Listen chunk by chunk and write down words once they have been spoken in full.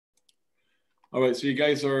All right, so you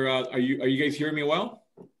guys are you guys hearing me well?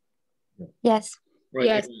 Yes. Right.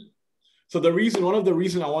 Yes. So one of the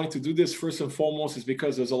reasons I wanted to do this first and foremost is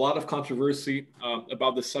because there's a lot of controversy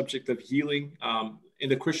about the subject of healing in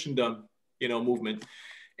the Christendom, movement.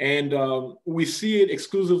 And we see it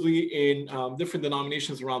exclusively in different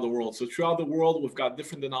denominations around the world. So throughout the world, we've got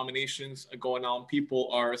different denominations going on. People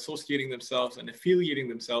are associating themselves and affiliating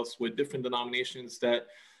themselves with different denominations that,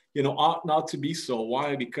 ought not to be so.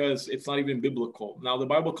 Why? Because it's not even biblical. Now, the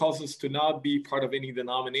Bible calls us to not be part of any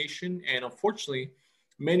denomination. And unfortunately,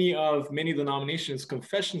 many denominations,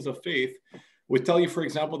 confessions of faith, would tell you, for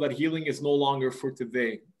example, that healing is no longer for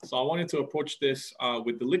today. So I wanted to approach this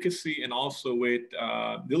with delicacy and also with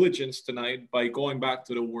diligence tonight by going back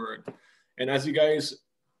to the word. And as you guys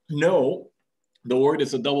know, the word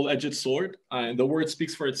is a double-edged sword, and the word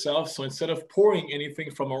speaks for itself. So instead of pouring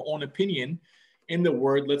anything from our own opinion in the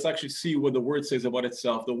word, let's actually see what the word says about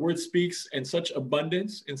itself. The word speaks in such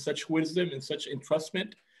abundance, in such wisdom, in such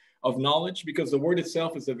entrustment of knowledge, because the word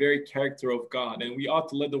itself is the very character of God, and we ought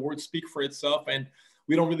to let the word speak for itself. And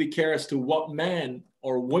we don't really care as to what man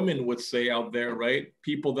or women would say out there, right?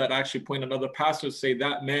 People that actually point at other pastors, say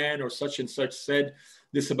that man or such and such said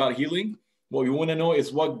this about healing. What we want to know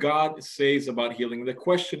is what God says about healing. The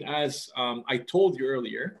question, as I told you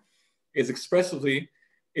earlier, is expressively,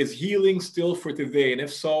 is healing still for today? And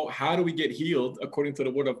if so, how do we get healed according to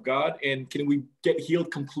the word of God? And can we get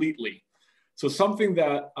healed completely? So something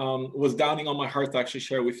that was dawning on my heart to actually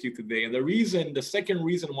share with you today. And the second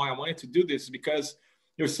reason why I wanted to do this is because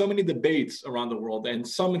there's so many debates around the world, and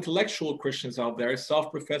some intellectual Christians out there,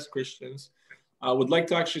 self-professed Christians, would like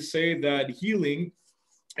to actually say that healing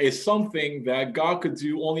is something that God could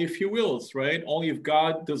do only if he wills, right? Only if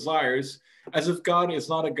God desires, as if God is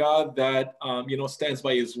not a God that, stands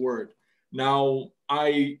by his word. Now,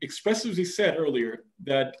 I expressively said earlier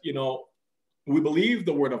that, we believe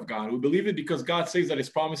the word of God. We believe it because God says that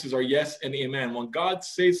his promises are yes and amen. When God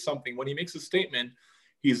says something, when he makes a statement,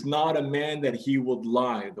 he's not a man that he would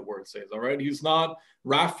lie, the word says, all right? He's not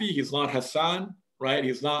Rafi, he's not Hassan, right?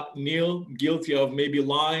 He's not Neil, guilty of maybe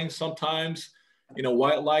lying sometimes,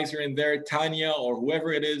 white lies here and there, Tanya or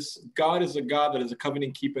whoever it is. God is a God that is a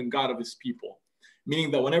covenant-keeping God of his people,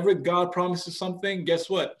 meaning that whenever God promises something, guess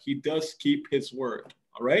what? He does keep his word,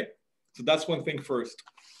 all right? So that's one thing first.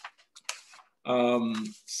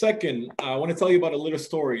 Second, I want to tell you about a little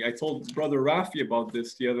story. I told Brother Rafi about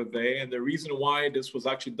this the other day, and the reason why this was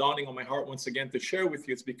actually dawning on my heart once again to share with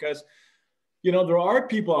you is because, there are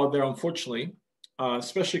people out there, unfortunately,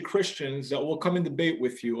 especially Christians, that will come and debate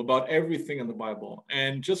with you about everything in the Bible.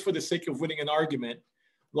 And just for the sake of winning an argument,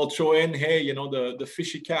 they'll throw in, hey, the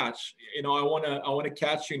fishy catch. I want to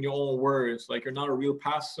catch you in your own words. Like, you're not a real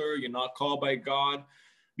pastor, you're not called by God.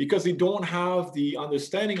 Because they don't have the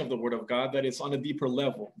understanding of the word of God that it's on a deeper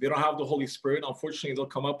level. They don't have the Holy Spirit. Unfortunately, they'll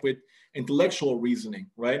come up with intellectual reasoning,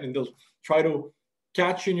 right? And they'll try to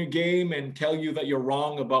catch you in your game and tell you that you're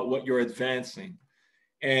wrong about what you're advancing.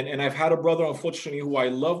 And I've had a brother, unfortunately, who I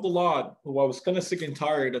loved a lot, who I was kind of sick and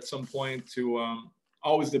tired at some point to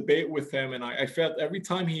always debate with him. And I felt every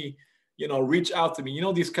time he, reach out to me,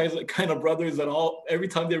 these kind of brothers that every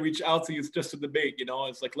time they reach out to you, it's just a debate,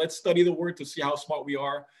 it's like, let's study the word to see how smart we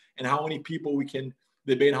are and how many people we can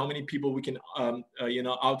debate, how many people we can,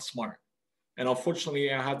 outsmart. And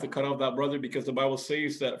unfortunately, I had to cut off that brother because the Bible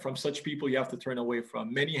says that from such people, you have to turn away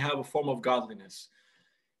from. Many have a form of godliness.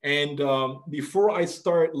 And before I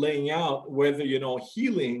start laying out whether,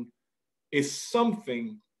 healing is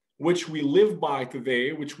something which we live by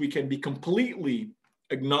today, which we can be completely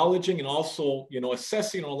acknowledging and also,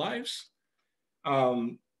 assessing our lives, I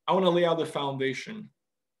want to lay out the foundation.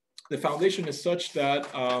 The foundation is such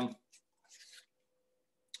that,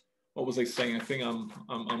 what was I saying? I think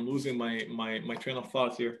I'm losing my train of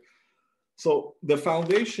thought here. So the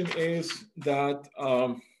foundation is that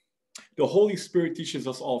the Holy Spirit teaches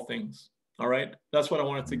us all things. All right, that's what I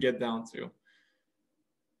wanted to get down to.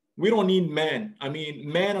 We don't need men. I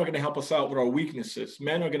mean, men are going to help us out with our weaknesses.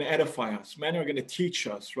 Men are going to edify us. Men are going to teach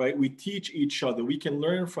us, right? We teach each other. We can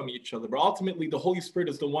learn from each other. But ultimately, the Holy Spirit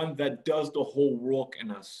is the one that does the whole work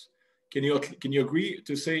in us. Can you agree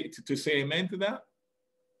to say amen to that?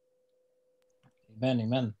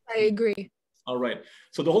 Amen. I agree. All right.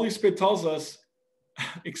 So the Holy Spirit tells us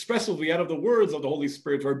expressively out of the words of the Holy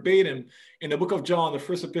Spirit, verbatim, in the book of John, the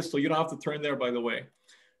first epistle, you don't have to turn there, by the way,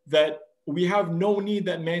 that we have no need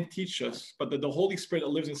that man teach us, but that the Holy Spirit that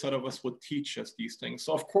lives inside of us will teach us these things.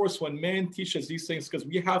 So of course, when man teaches these things, because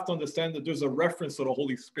we have to understand that there's a reference to the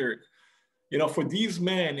Holy Spirit. For these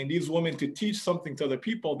men and these women to teach something to other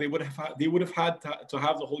people, they would have had to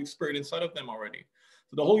have the Holy Spirit inside of them already.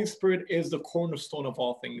 So the Holy Spirit is the cornerstone of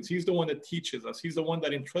all things. He's the one that teaches us. He's the one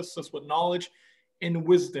that entrusts us with knowledge and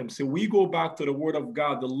wisdom. So we go back to the word of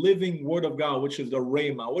God, the living word of God, which is the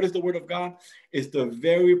Rhema. What is the word of God? It's the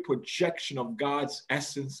very projection of God's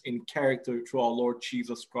essence and character through our Lord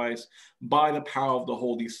Jesus Christ by the power of the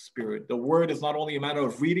Holy Spirit. The word is not only a matter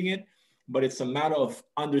of reading it, but it's a matter of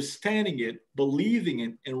understanding it, believing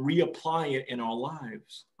it, and reapplying it in our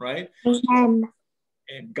lives, right? Amen.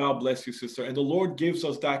 And God bless you, sister. And the Lord gives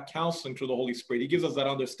us that counseling through the Holy Spirit. He gives us that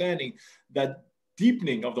understanding, that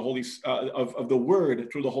deepening of the of the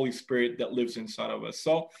word through the Holy Spirit that lives inside of us.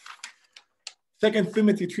 So 2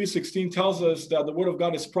 Timothy 3:16 tells us that the word of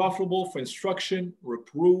God is profitable for instruction,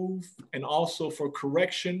 reproof, and also for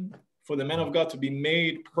correction, for the man of God to be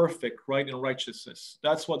made perfect, right, in righteousness.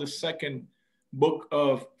 That's what the second book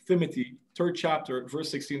of Timothy, 3rd chapter, verse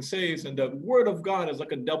 16 says. And the word of God is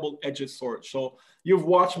like a double-edged sword. So you've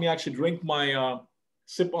watched me actually drink my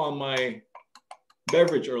sip on my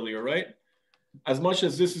beverage earlier, right? As much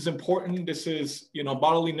as this is important, this is,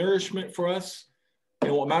 bodily nourishment for us.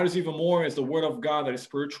 And what matters even more is the word of God, that is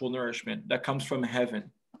spiritual nourishment that comes from heaven,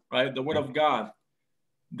 right? The word of God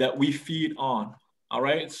that we feed on, all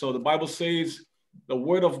right? So the Bible says the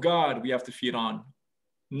word of God we have to feed on.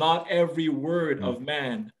 Not every word of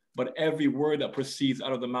man, but every word that proceeds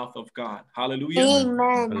out of the mouth of God. Hallelujah.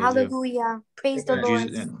 Amen. Hallelujah. Praise the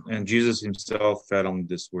Lord. And Jesus himself fed on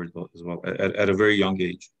this word as well at a very young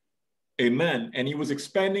age. Amen. And he was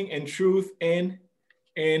expanding in truth and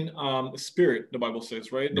in spirit, the Bible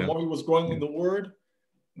says, right? The more he was growing in the word,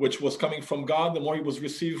 which was coming from God, the more he was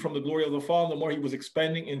receiving from the glory of the Father, the more he was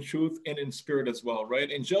expanding in truth and in spirit as well, right?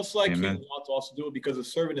 And just like him, we ought to also do it, because the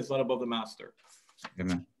servant is not above the master.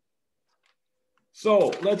 Amen.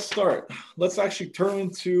 So let's start. Let's actually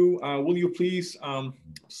turn to, will you please,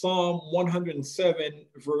 Psalm 107,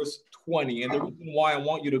 verse 20. And the reason why I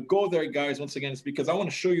want you to go there, guys, once again, is because I want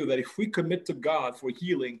to show you that if we commit to God for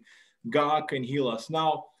healing, God can heal us.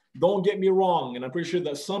 Now, don't get me wrong, and I'm pretty sure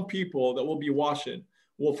that some people that will be watching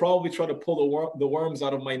will probably try to pull the worms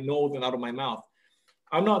out of my nose and out of my mouth.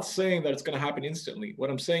 I'm not saying that it's going to happen instantly. What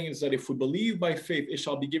I'm saying is that if we believe by faith, it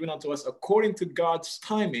shall be given unto us according to God's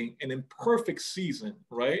timing and in perfect season,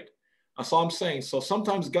 right? That's all I'm saying. So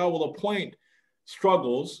sometimes God will appoint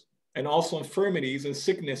struggles and also infirmities and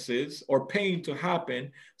sicknesses or pain to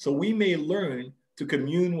happen, so we may learn to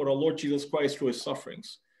commune with our Lord Jesus Christ through his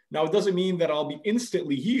sufferings. Now, it doesn't mean that I'll be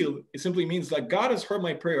instantly healed. It simply means that God has heard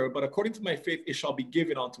my prayer, but according to my faith, it shall be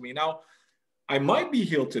given unto me. Now, I might be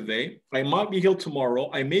healed today. I might be healed tomorrow.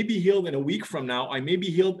 I may be healed in a week from now. I may be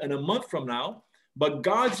healed in a month from now. But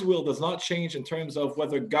God's will does not change in terms of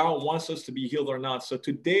whether God wants us to be healed or not. So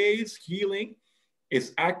today's healing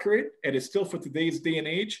is accurate. It is still for today's day and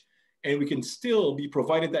age. And we can still be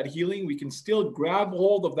provided that healing. We can still grab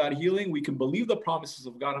hold of that healing. We can believe the promises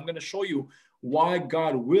of God. I'm going to show you why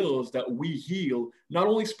God wills that we heal, not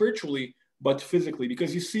only spiritually, but physically.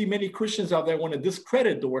 Because you see, many Christians out there want to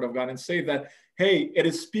discredit the word of God and say that, hey, it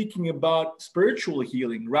is speaking about spiritual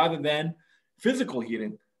healing rather than physical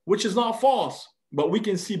healing, which is not false. But we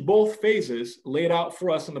can see both phases laid out for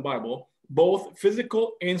us in the Bible, both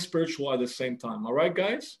physical and spiritual at the same time. All right,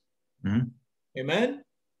 guys? Mm-hmm. Amen?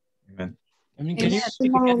 Amen. I mean, can you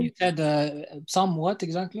speak again? You said Psalm what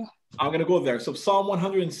exactly? I'm going to go there. So Psalm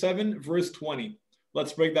 107, verse 20.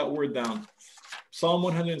 Let's break that word down. Psalm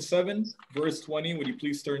 107, verse 20. Would you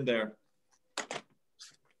please turn there?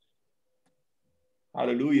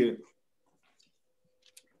 Hallelujah.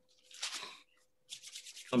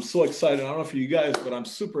 I'm so excited. I don't know for you guys, but I'm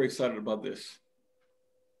super excited about this.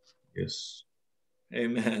 Yes.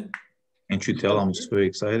 Amen. Can't you tell I'm so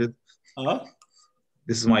excited? Huh?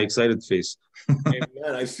 This is my excited face.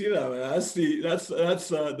 Amen. I see that, man. That's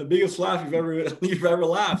the biggest laugh you've ever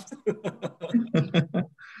laughed.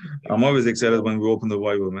 I'm always excited when we open the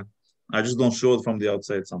Bible, man. I just don't show it from the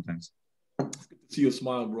outside sometimes. It's good to see you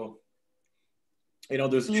smile, bro. You know,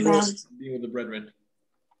 there's joy in being with the brethren.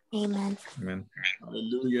 Amen. Amen.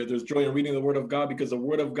 Hallelujah. There's joy in reading the word of God, because the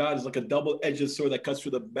word of God is like a double-edged sword that cuts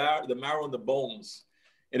through the marrow and the bones.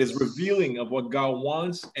 It is revealing of what God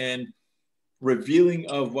wants and revealing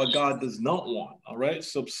of what God does not want. All right.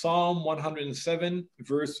 So Psalm 107,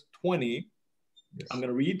 verse 20. Yes. I'm going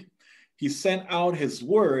to read. He sent out his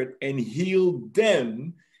word and healed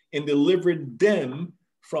them and delivered them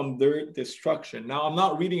from their destruction. Now, I'm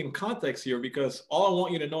not reading in context here, because all I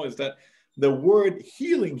want you to know is that the word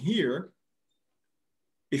healing here,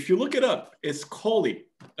 if you look it up, it's koli,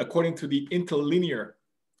 according to the interlinear,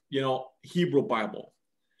 Hebrew Bible.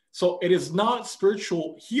 So it is not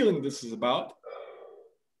spiritual healing this is about.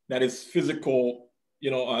 That is physical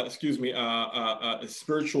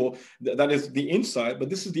spiritual, that is the inside, but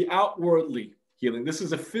this is the outwardly healing. This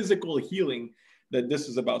is a physical healing that this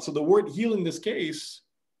is about. So the word healing in this case,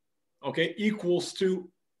 okay, equals to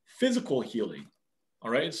physical healing. All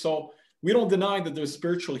right. So we don't deny that there's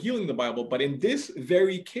spiritual healing in the Bible, but in this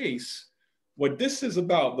very case, what this is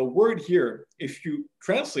about, the word here, if you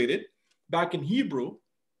translate it back in Hebrew,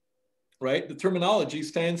 right, the terminology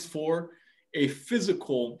stands for a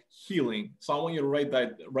physical healing. So I want you to write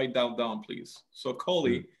that down, please. So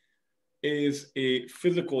Choli is a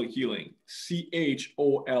physical healing,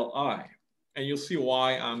 Choli. And you'll see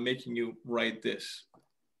why I'm making you write this.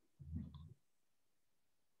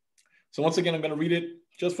 So once again, I'm going to read it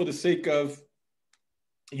just for the sake of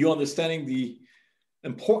you understanding the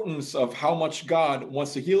importance of how much God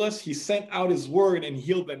wants to heal us. He sent out his word and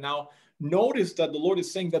healed them. Now, notice that the Lord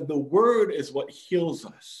is saying that the word is what heals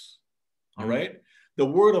us. All right? The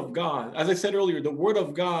word of God. As I said earlier, the word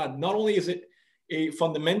of God, not only is it a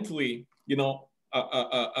fundamentally,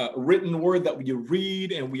 a written word that we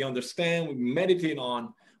read and we understand, we meditate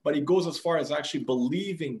on, but it goes as far as actually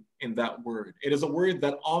believing in that word. It is a word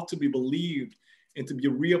that ought to be believed and to be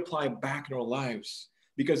reapplied back in our lives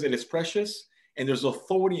because it is precious and there's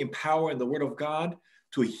authority and power in the word of God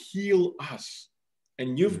to heal us.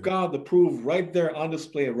 And you've got the proof right there on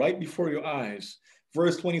display, right before your eyes.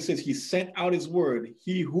 Verse 20 says, he sent out his word,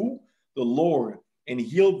 he who? The Lord, and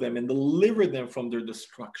healed them and delivered them from their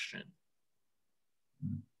destruction.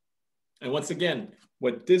 And once again,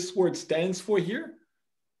 what this word stands for here,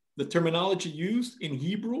 the terminology used in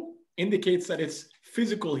Hebrew indicates that it's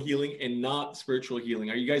physical healing and not spiritual healing.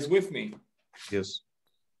 Are you guys with me? Yes.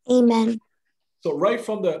 Amen. So right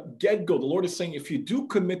from the get-go, the Lord is saying, if you do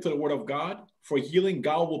commit to the word of God for healing,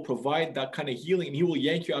 God will provide that kind of healing and he will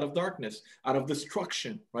yank you out of darkness, out of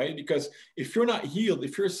destruction, right? Because if you're not healed,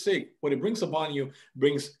 if you're sick, what it brings upon you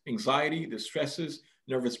brings anxiety, distresses,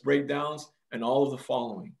 nervous breakdowns, and all of the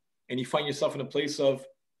following. And you find yourself in a place of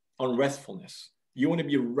unrestfulness. You want to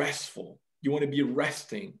be restful. You want to be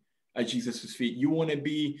resting at Jesus' feet. You want to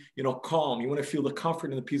be, calm. You want to feel the comfort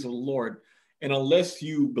and the peace of the Lord. And unless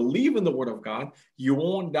you believe in the word of God, you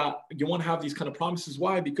won't have these kind of promises.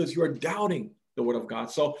 Why? Because you are doubting the word of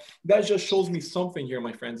God. So that just shows me something here,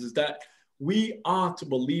 my friends, is that we ought to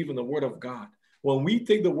believe in the word of God. When we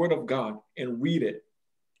take the word of God and read it,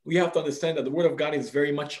 we have to understand that the word of God is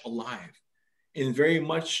very much alive and very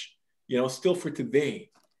much, still for today.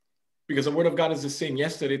 Because the word of God is the same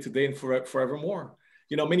yesterday, today, and forevermore.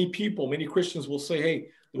 Many Christians will say, hey,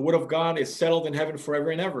 the word of God is settled in heaven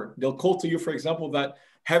forever and ever. They'll quote to you, for example, that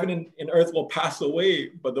heaven and earth will pass away,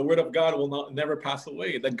 but the word of God will never pass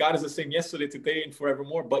away. That God is the same yesterday, today, and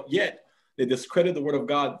forevermore. But yet, they discredit the word of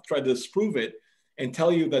God, try to disprove it, and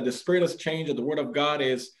tell you that the spirit has changed, that the word of God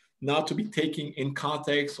is not to be taken in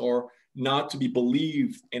context or not to be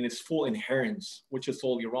believed in its full inherence, which is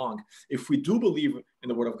totally wrong. If we do believe in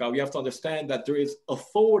the word of God, we have to understand that there is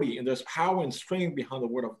authority and there's power and strength behind the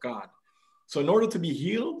word of God. So in order to be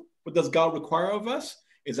healed, what does God require of us?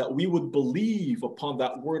 Is that we would believe upon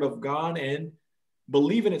that word of God and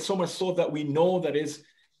believe in it so much so that we know that it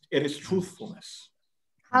is truthfulness.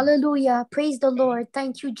 Hallelujah. Praise the Lord.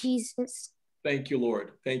 Thank you, Jesus. Thank you,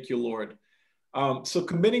 Lord. Thank you, Lord. So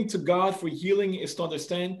committing to God for healing is to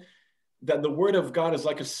understand that the word of God is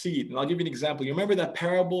like a seed. And I'll give you an example. You remember that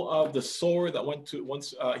parable of the sower that went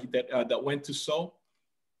to sow?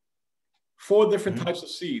 4 different types of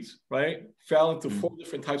seeds, right? Fell into 4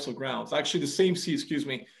 different types of grounds. Actually, the same seed,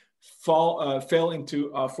 fell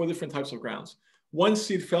into 4 different types of grounds. One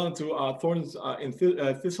seed fell into thorns and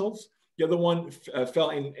thistles. The other one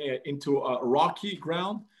fell into rocky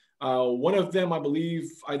ground. One of them, I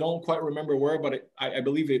believe, I don't quite remember where, but I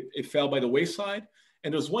believe it fell by the wayside.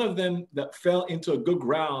 And there's one of them that fell into a good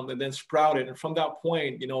ground and then sprouted. And from that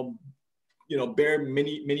point, bear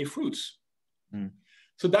many fruits.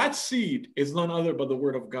 So that seed is none other but the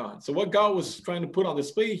word of God. So what God was trying to put on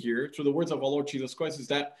display here through the words of our Lord Jesus Christ is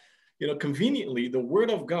that, conveniently, the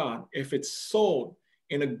word of God, if it's sowed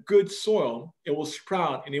in a good soil, it will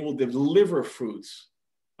sprout and it will deliver fruits.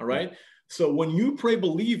 All right. So when you pray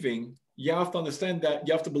believing, you have to understand that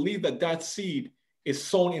you have to believe that that seed is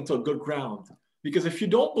sown into a good ground. Because if you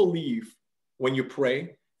don't believe when you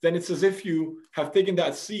pray, then it's as if you have taken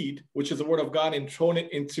that seed, which is the word of God, and thrown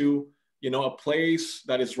it into, a place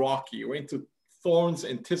that is rocky or into thorns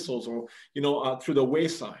and thistles or, through the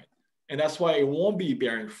wayside. And that's why it won't be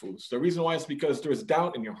bearing fruits. The reason why is because there's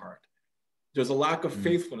doubt in your heart. There's a lack of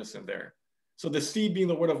faithfulness in there. So the seed being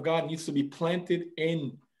the word of God needs to be planted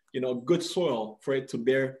in, good soil for it to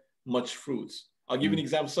bear much fruits. I'll give you an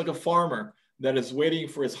example. It's like a farmer that is waiting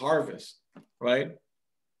for his harvest, right?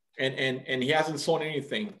 and he hasn't sown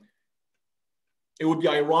anything, it would be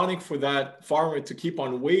ironic for that farmer to keep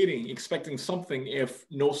on waiting, expecting something if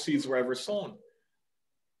no seeds were ever sown.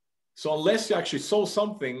 So unless you actually sow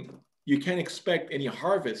something, you can't expect any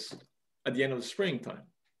harvest at the end of the springtime.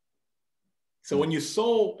 So when you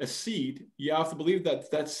sow a seed, you have to believe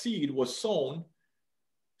that that seed was sown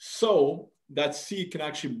so that seed can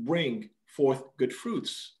actually bring forth good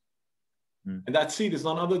fruits. And that seed is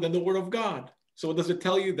none other than the word of God. So what does it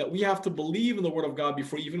tell you? That we have to believe in the word of God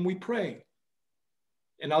before even we pray.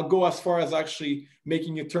 And I'll go as far as actually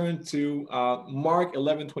making you turn to Mark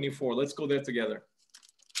 11:24. Let's go there together.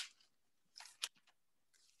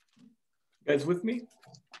 You guys with me?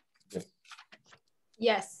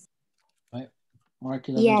 Yes. Right. Mark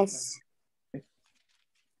 11. Yes.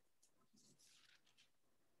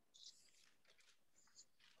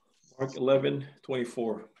 Mark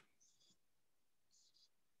 11:24.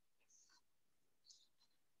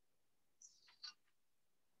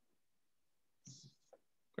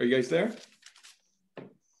 Are you guys there?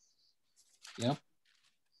 Yeah.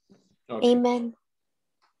 Okay. Amen.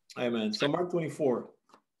 Amen. So Mark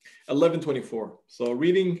 11:24. So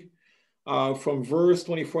reading from verse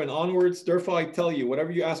 24 and onwards, therefore I tell you,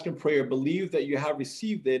 whatever you ask in prayer, believe that you have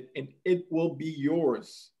received it and it will be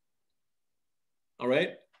yours. All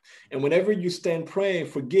right? And whenever you stand praying,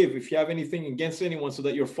 forgive if you have anything against anyone, so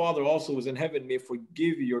that your Father also who is in heaven may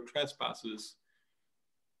forgive you your trespasses.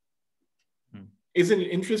 Isn't it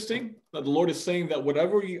interesting that the Lord is saying that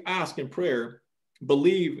whatever you ask in prayer,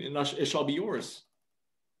 believe and it shall be yours?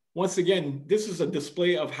 Once again, this is a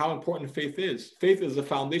display of how important faith is. Faith is the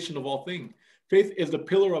foundation of all things. Faith is the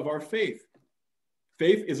pillar of our faith.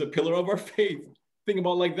 Faith is a pillar of our faith. Think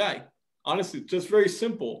about it like that. Honestly, just very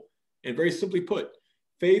simple and very simply put,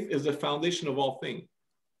 faith is the foundation of all things.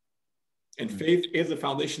 And faith is the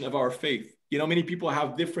foundation of our faith. You know, many people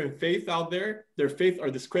have different faith out there. Their faith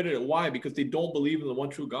are discredited. Why? Because they don't believe in the one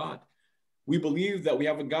true God. We believe that we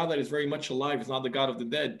have a God that is very much alive. It's not the God of the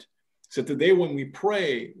dead. So today when we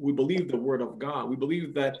pray, we believe the word of God. We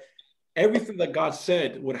believe that everything that God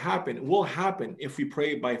said would happen will happen if we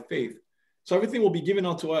pray by faith. So everything will be given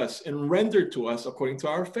unto us and rendered to us according to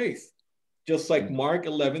our faith. Just like Mark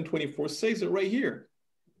 11:24 says it right here.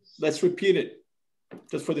 Let's repeat it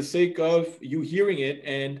just for the sake of you hearing it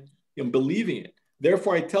and believing it.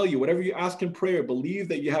 Therefore, I tell you, whatever you ask in prayer, believe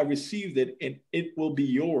that you have received it and it will be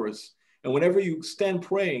yours. And whenever you stand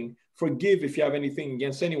praying, forgive if you have anything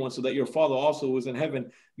against anyone, so that your Father also who is in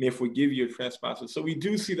heaven may forgive you your trespasses. So we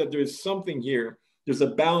do see that there is something here. There's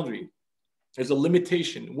a boundary. There's a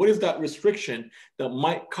limitation. What is that restriction that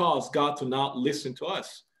might cause God to not listen to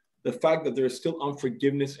us? The fact that there is still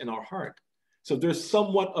unforgiveness in our heart. So if there's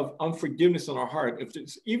somewhat of unforgiveness in our heart,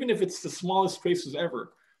 even if it's the smallest traces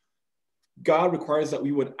ever, God requires that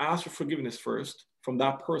we would ask for forgiveness first from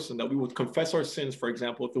that person, that we would confess our sins, for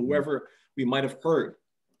example, to whoever we might have hurt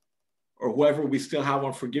or whoever we still have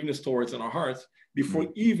unforgiveness towards in our hearts, before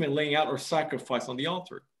even laying out our sacrifice on the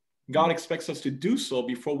altar. God expects us to do so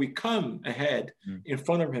before we come ahead in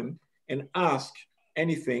front of him and ask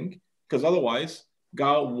anything, because otherwise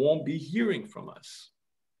God won't be hearing from us.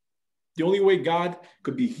 The only way God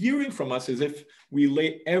could be hearing from us is if we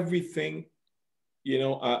lay everything,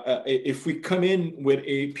 if we come in with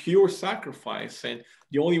a pure sacrifice. And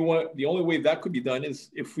the only way that could be done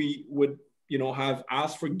is if we would, have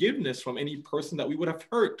asked forgiveness from any person that we would have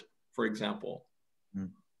hurt, for example.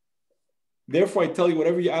 Therefore, I tell you,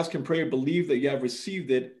 whatever you ask in prayer, believe that you have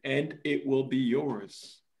received it and it will be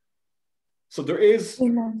yours. So there is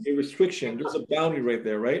a restriction. There's a boundary right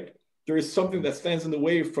there, right? There is something that stands in the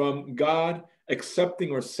way from God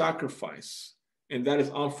accepting our sacrifice, and that is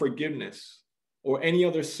unforgiveness or any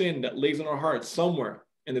other sin that lays in our heart somewhere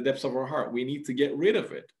in the depths of our heart. We need to get rid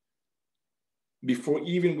of it before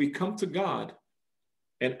even we come to God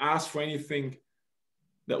and ask for anything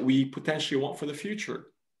that we potentially want for the future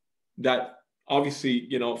that obviously,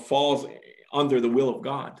 falls under the will of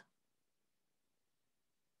God.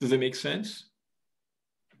 Does it make sense?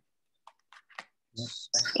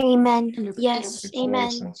 Amen. Yes.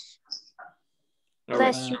 Amen.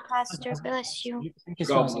 Bless Right. you, Pastor. Bless you. Thank you,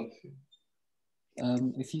 God Pastor. bless you.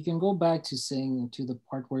 If you can go back to the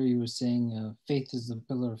part where you were saying faith is the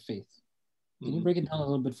pillar of faith. Can you break it down a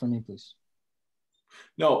little bit for me, please?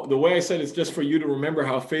 No, the way I said it's just for you to remember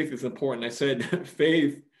how faith is important. I said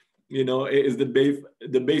faith, is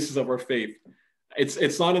the basis of our faith.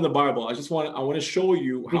 It's not in the Bible. I want to show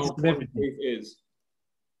you how important faith is.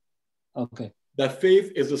 Okay. That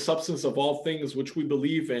faith is the substance of all things which we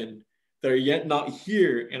believe in, that are yet not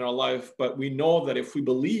here in our life, but we know that if we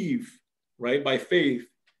believe, right, by faith,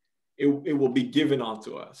 it will be given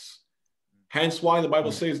unto us. Hence why the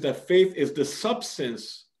Bible says that faith is the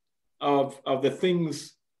substance of the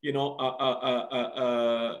things, you know,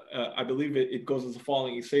 I believe it goes as the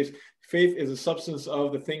following. It says, faith is the substance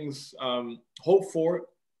of the things hoped for,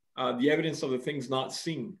 the evidence of the things not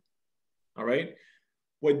seen. All right.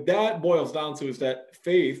 What that boils down to is that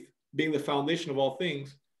faith, being the foundation of all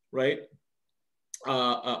things, right,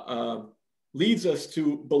 leads us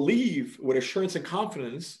to believe with assurance and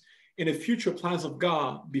confidence in the future plans of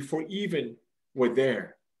God before even we're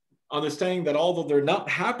there. Understanding that although they're not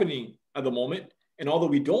happening at the moment, and although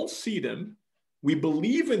we don't see them, we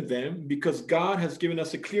believe in them because God has given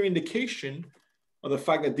us a clear indication of the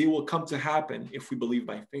fact that they will come to happen if we believe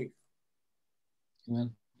by faith.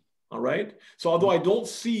 Amen. All right. So although I don't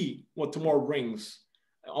see what tomorrow brings,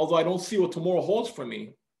 although I don't see what tomorrow holds for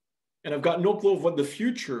me, and I've got no clue of what the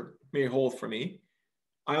future may hold for me,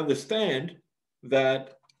 I understand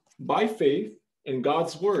that by faith in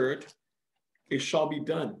God's word, it shall be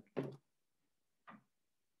done.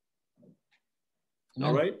 Amen.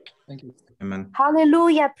 All right. Thank you. Amen.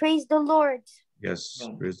 Hallelujah. Praise the Lord. Yes,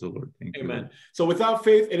 Amen. praise the Lord. Thank you. Amen. Lord. So without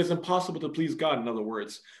faith, it is impossible to please God. In other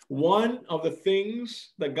words, one of the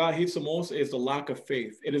things that God hates the most is the lack of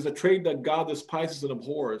faith. It is a trait that God despises and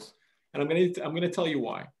abhors. And I'm going to tell you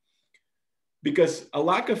why. Because a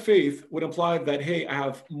lack of faith would imply that, hey, I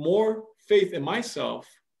have more faith in myself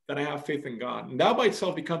than I have faith in God. And that by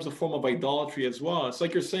itself becomes a form of idolatry as well. It's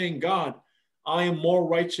like you're saying, God, I am more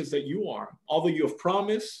righteous than you are. Although you have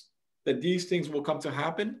promised that these things will come to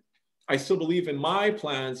happen, I still believe in my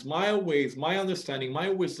plans, my ways, my understanding, my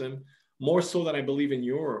wisdom, more so than I believe in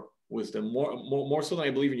your wisdom, more so than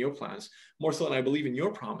I believe in your plans, more so than I believe in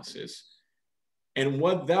your promises. And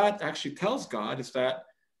what that actually tells God is that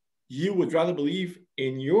you would rather believe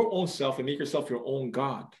in your own self and make yourself your own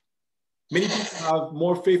God. Many people have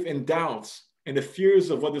more faith in doubts and the fears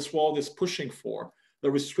of what this world is pushing for,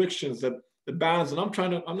 the restrictions, the bans. And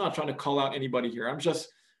I'm not trying to call out anybody here. I'm just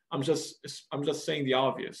saying the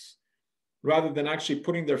obvious, rather than actually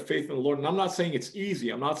putting their faith in the Lord. And I'm not saying it's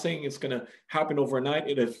easy. I'm not saying it's going to happen overnight.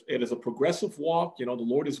 It is a progressive walk. You know, the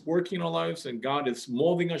Lord is working in our lives and God is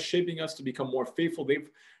molding us, shaping us to become more faithful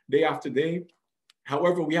day after day.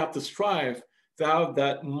 However, we have to strive to have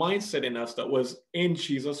that mindset in us that was in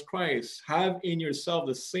Jesus Christ. Have in yourself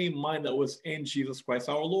the same mind that was in Jesus Christ,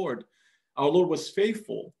 our Lord. Our Lord was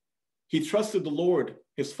faithful. He trusted the Lord,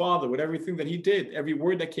 his Father, with everything that he did, every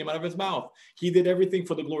word that came out of his mouth. He did everything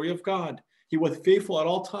for the glory of God. He was faithful at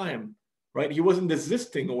all time, right? He wasn't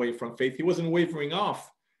desisting away from faith. He wasn't wavering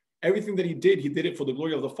off. Everything that he did it for the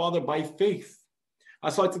glory of the Father by faith.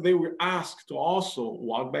 That's why today we're asked to also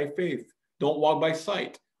walk by faith. Don't walk by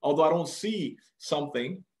sight. Although I don't see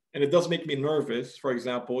something, and it does make me nervous, for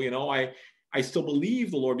example, you know, I still believe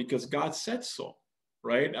the Lord because God said so,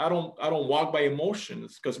 right? I don't walk by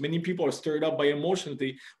emotions, because many people are stirred up by emotions.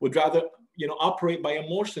 They would rather, you know, operate by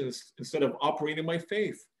emotions instead of operating by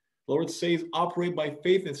faith. The Lord says operate by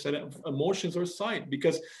faith instead of emotions or sight,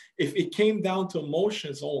 because if it came down to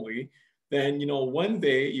emotions only, then, you know, one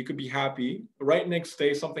day you could be happy, right next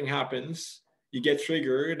day something happens, you get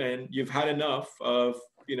triggered and you've had enough of,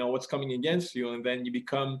 you know, what's coming against you, and then you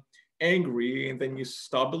become angry and then you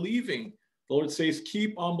stop believing. The Lord says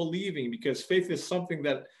keep on believing, because faith is something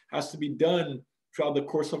that has to be done throughout the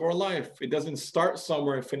course of our life. It doesn't start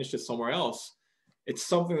somewhere and finish it somewhere else. It's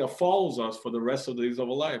something that follows us for the rest of the days of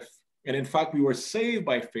our life. And in fact, we were saved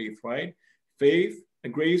by faith, right? Faith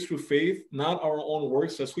and grace through faith, not our own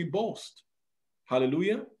works as we boast.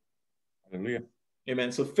 Hallelujah. Hallelujah.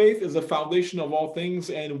 Amen. So faith is the foundation of all things,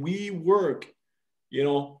 and we work, you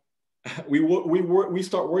know, we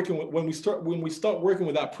start working with, when we start working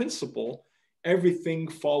with that principle, everything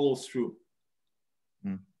follows through.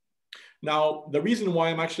 Now, the reason why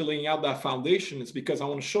I'm actually laying out that foundation is because I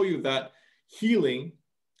want to show you that healing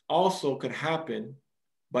also could happen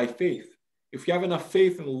by faith. If you have enough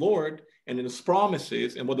faith in the Lord and in his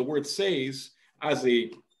promises and what the word says as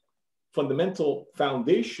a fundamental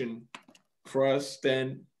foundation for us,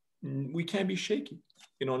 then we can't be shaky.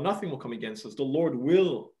 You know, nothing will come against us. The Lord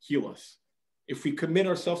will heal us. If we commit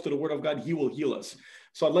ourselves to the word of God, he will heal us.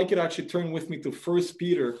 So I'd like you to actually turn with me to 1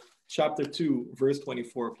 Peter chapter 2, verse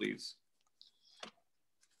 24, please.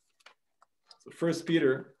 So 1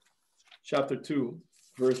 Peter chapter 2,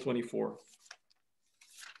 verse 24.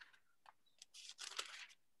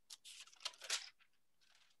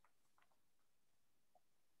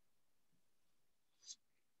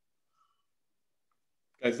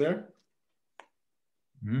 Guys there?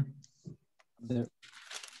 Mm-hmm. There.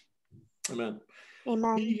 Amen.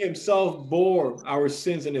 Amen. He himself bore our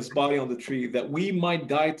sins in his body on the tree, that we might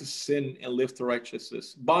die to sin and live to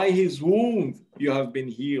righteousness. By his wound you have been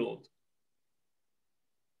healed.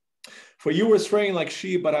 For you were straying like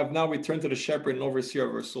sheep, but have now returned to the shepherd and overseer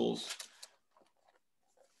of our souls.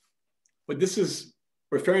 What this is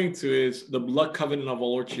referring to is the blood covenant of our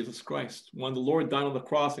Lord Jesus Christ. When the Lord died on the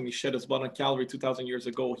cross and he shed his blood on Calvary 2,000 years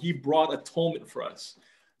ago, he brought atonement for us.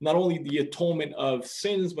 Not only the atonement of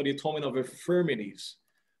sins, but the atonement of infirmities.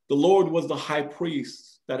 The Lord was the high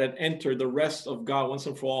priest that had entered the rest of God once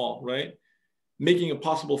and for all, right? Making it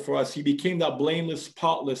possible for us. He became that blameless,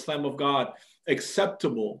 spotless Lamb of God,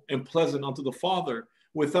 acceptable and pleasant unto the Father,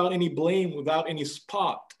 without any blame, without any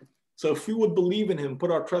spot. So if we would believe in him,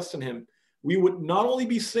 put our trust in him, we would not only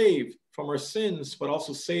be saved from our sins, but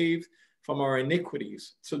also saved from our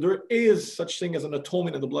iniquities. So there is such thing as an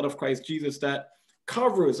atonement in the blood of Christ Jesus that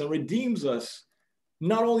covers and redeems us,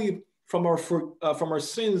 not only from our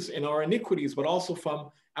sins and our iniquities, but also from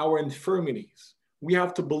our infirmities. We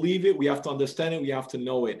have to believe it. We have to understand it. We have to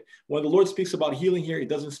know it. When the Lord speaks about healing here, he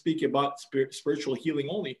doesn't speak about spiritual healing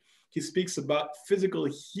only. He speaks about physical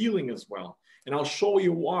healing as well. And I'll show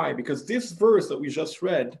you why, because this verse that we just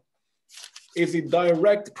read is a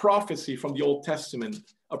direct prophecy from the Old Testament,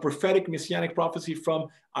 a prophetic messianic prophecy from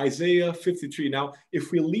Isaiah 53. Now,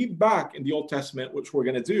 if we lead back in the Old Testament, which we're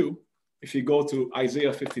going to do, if you go to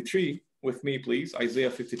Isaiah 53 with me, please,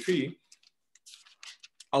 Isaiah 53,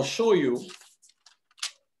 I'll show you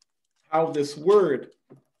how this word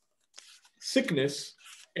sickness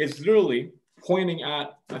is literally pointing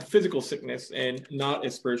at a physical sickness and not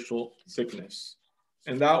a spiritual sickness.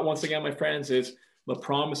 And that, once again, my friends, is the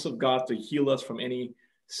promise of God to heal us from any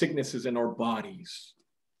sicknesses in our bodies.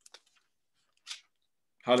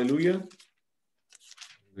 Hallelujah.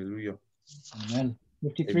 Hallelujah. Amen.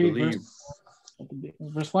 53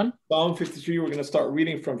 verse 1. Psalm 53, we're going to start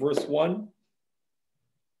reading from verse 1.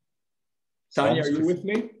 Tanya, are you with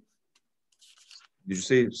me? Did you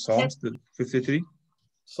say Psalms 53?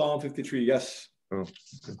 Psalm 53, yes. Oh,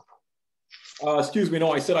 okay. Excuse me,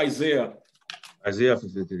 no, I said Isaiah. Isaiah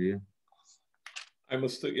 53, yeah. I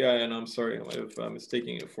must, yeah, and I'm sorry if I'm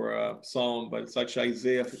mistaking it for Psalm, but it's actually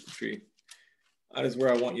Isaiah 53. That is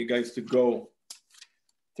where I want you guys to go.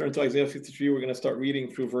 Turn to Isaiah 53. We're going to start reading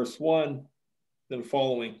through verse 1, then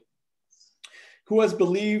following. Who has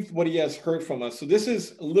believed what he has heard from us? So this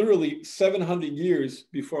is literally 700 years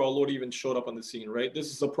before our Lord even showed up on the scene, right?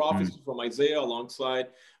 This is a prophecy from Isaiah alongside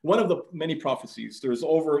one of the many prophecies. There's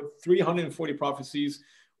over 340 prophecies,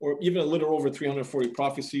 or even a little over 340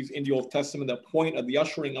 prophecies in the Old Testament that point at the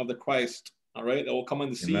ushering of the Christ, all right, that will come on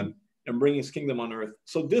the scene and bring his kingdom on earth.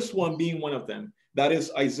 So this one being one of them, that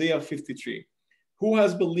is Isaiah 53. Who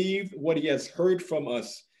has believed what he has heard from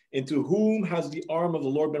us, and to whom has the arm of the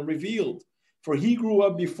Lord been revealed? For he grew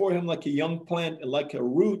up before him like a young plant and like a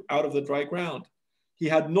root out of the dry ground. He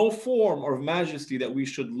had no form or majesty that we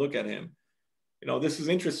should look at him. You know, this is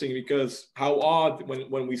interesting because how odd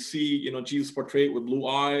when we see, you know, Jesus portrayed with blue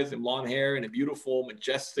eyes and blonde hair and a beautiful,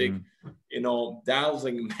 majestic, you know,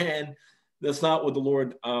 dazzling man. That's not what the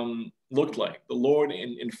Lord looked like. The Lord,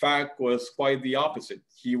 in fact, was quite the opposite.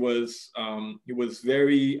 He was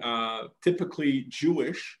very typically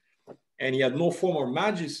Jewish, and he had no form or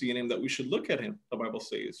majesty in him that we should look at him, the Bible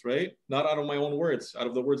says, right? Not out of my own words, out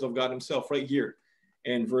of the words of God himself, right here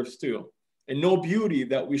in verse 2. And no beauty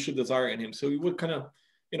that we should desire in him. So he would kind of,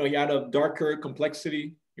 you know, he had a darker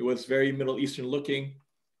complexity. He was very Middle Eastern looking,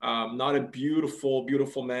 not a beautiful,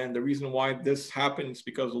 beautiful man. The reason why this happens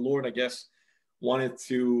because the Lord, I guess, wanted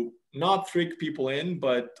to not trick people in,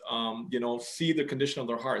 but, you know, see the condition of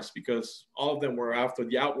their hearts, because all of them were after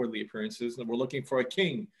the outwardly appearances and were looking for a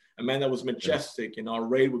king, a man that was majestic, you know,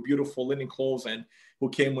 arrayed with beautiful linen clothes, and who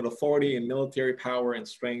came with authority and military power and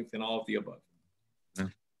strength and all of the above. Yeah.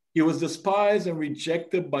 He was despised and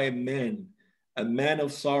rejected by men, a man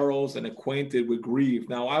of sorrows and acquainted with grief.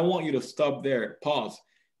 Now, I want you to stop there. Pause.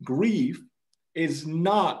 Grief is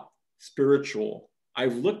not spiritual.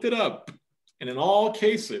 I've looked it up. And in all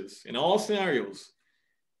cases, in all scenarios,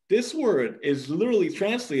 this word is literally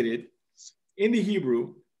translated in the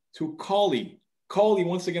Hebrew to kali. Kali,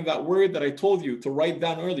 once again, that word that I told you to write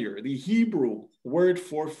down earlier, the Hebrew word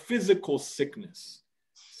for physical sickness.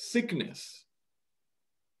 Sickness.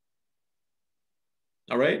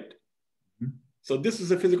 All right? Mm-hmm. So this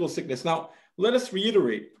is a physical sickness. Now, let us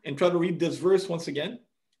reiterate and try to read this verse once again.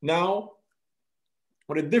 Now,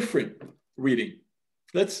 with a different reading.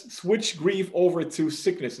 Let's switch grief over to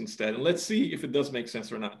sickness instead, and let's see if it does make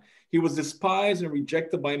sense or not. He was despised and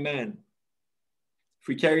rejected by man. If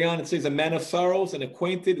we carry on, it says, a man of sorrows and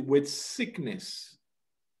acquainted with sickness.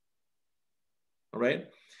 All right.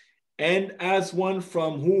 And as one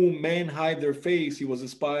from whom men hide their face, he was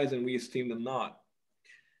despised, and we esteemed him not.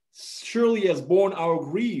 Surely he has borne our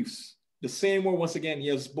griefs. The same word, once again, he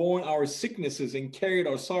has borne our sicknesses and carried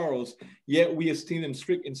our sorrows, yet we esteem him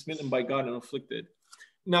stricken and smitten by God and afflicted.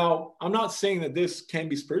 Now, I'm not saying that this can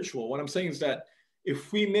be spiritual. What I'm saying is that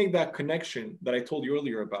if we make that connection that I told you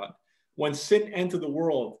earlier about, when sin entered the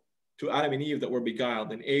world to Adam and Eve that were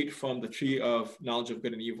beguiled and ate from the tree of knowledge of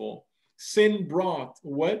good and evil, sin brought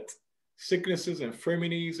what? Sicknesses,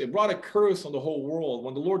 infirmities. It brought a curse on the whole world.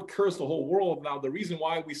 When the Lord cursed the whole world, now the reason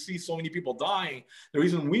why we see so many people dying, the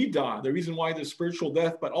reason we die, the reason why there's spiritual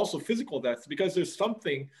death, but also physical death, because there's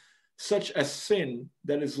something such as sin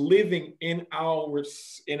that is living in our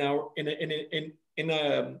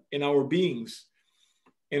our beings,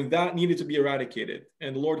 and that needed to be eradicated.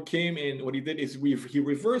 And the Lord came in. What he did is he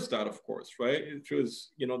reversed that, of course, right? It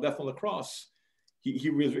was death on the cross. He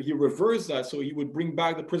reversed that, so he would bring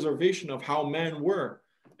back the preservation of how men were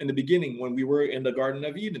in the beginning when we were in the Garden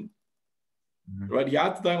of Eden. Right? He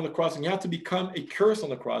had to die on the cross, and he had to become a curse on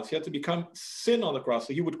the cross. He had to become sin on the cross.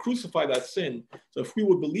 So he would crucify that sin. So if we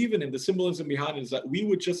would believe in him, the symbolism behind it is that we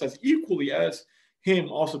would just as equally as him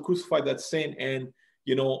also crucify that sin and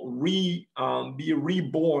be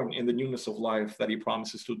reborn in the newness of life that he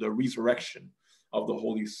promises through the resurrection of the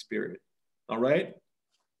Holy Spirit. All right?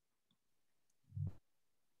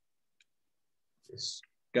 Yes.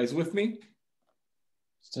 Guys with me?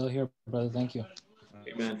 Still here, brother. Thank you.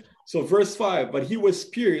 Amen. So verse 5, but he was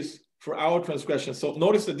pierced for our transgression. So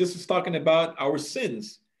notice that this is talking about our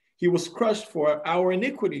sins. He was crushed for our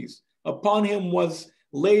iniquities. Upon him was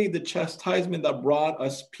laid the chastisement that brought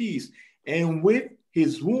us peace. And with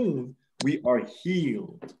his wound, we are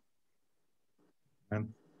healed.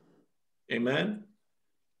 Amen. Amen.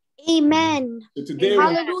 Amen. So today,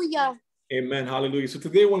 Hallelujah. amen. Hallelujah. So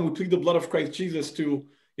today, when we plead the blood of Christ Jesus to,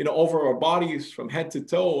 over our bodies from head to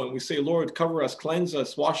toe, and we say, Lord, cover us, cleanse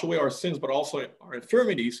us, wash away our sins, but also our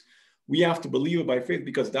infirmities, we have to believe it by faith,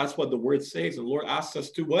 because that's what the word says. And the Lord asks us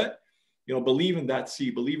to what? Believe in that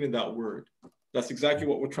seed, believe in that word. That's exactly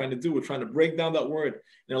what we're trying to do. We're trying to break down that word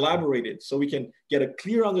and elaborate it so we can get a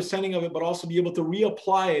clear understanding of it, but also be able to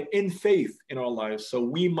reapply it in faith in our lives, so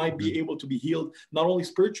we might be able to be healed, not only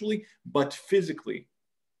spiritually, but physically.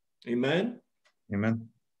 Amen. Amen.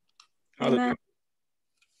 Amen.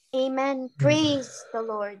 Amen. Praise the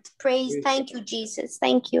Lord. Thank you, Jesus.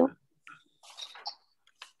 Thank you.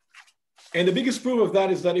 And the biggest proof of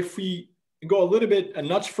that is that if we go a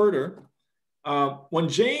notch further, when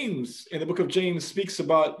James, in the book of James, speaks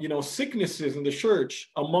about sicknesses in the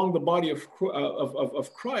church among the body of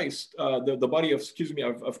Christ, the body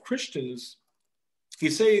of Christians, he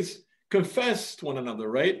says, confess to one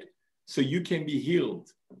another, right? So you can be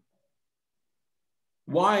healed.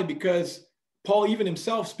 Why? Because Paul even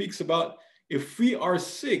himself speaks about, if we are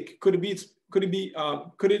sick, could it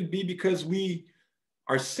be because we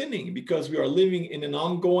are sinning, because we are living in an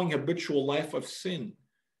ongoing habitual life of sin?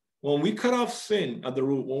 When we cut off sin at the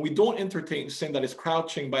root, when we don't entertain sin that is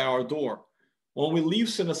crouching by our door, when we leave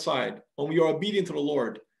sin aside, when we are obedient to the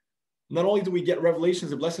Lord, not only do we get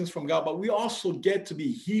revelations and blessings from God, but we also get to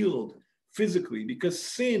be healed physically, because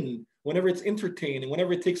sin, whenever it's entertained and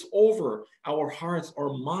whenever it takes over our hearts,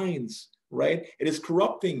 our minds, right? It is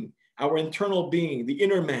corrupting our internal being, the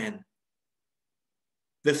inner man,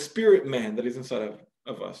 the spirit man that is inside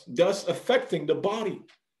of us, thus affecting the body.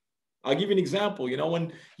 I'll give you an example.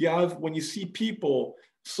 When you see people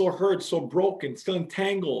so hurt, so broken, still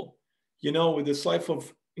entangled, with this life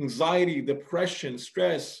of anxiety, depression,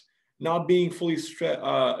 stress, not being fully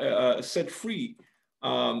set free,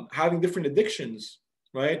 having different addictions,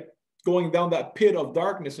 right? Going down that pit of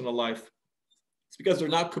darkness in their life. It's because they're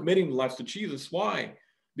not committing their lives to Jesus. Why?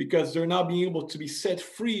 Because they're not being able to be set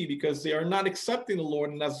free, because they are not accepting the Lord.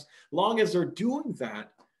 And as long as they're doing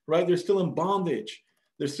that, right, they're still in bondage.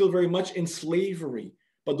 They're still very much in slavery.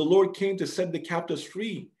 But the Lord came to set the captives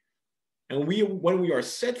free. And when we are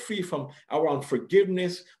set free from our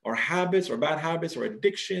unforgiveness, our habits, our bad habits, our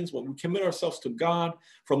addictions, when we commit ourselves to God,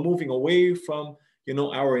 from moving away from,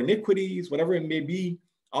 our iniquities, whatever it may be,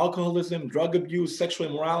 alcoholism, drug abuse, sexual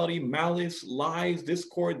immorality, malice, lies,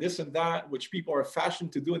 discord, this and that, which people are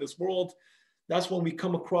fashioned to do in this world, that's when we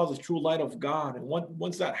come across the true light of God. And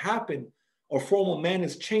once that happens, our former man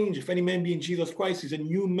is changed. If any man be in Jesus Christ, he's a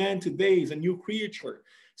new man today. He's a new creature.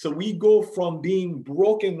 So we go from being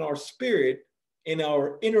broken in our spirit, in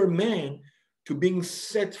our inner man, to being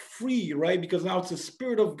set free, right? Because now it's the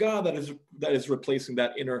Spirit of God that is replacing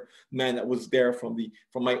that inner man that was there from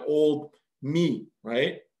my old me,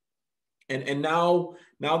 right? And now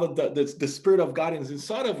that the Spirit of God is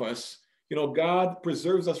inside of us, God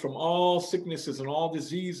preserves us from all sicknesses and all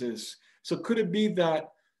diseases. So could it be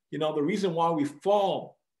that, the reason why we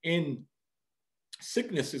fall in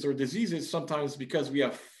sicknesses or diseases sometimes because we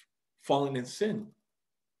have fallen in sin?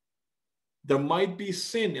 There might be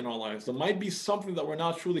sin in our lives. There might be something that we're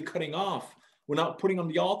not truly cutting off. We're not putting on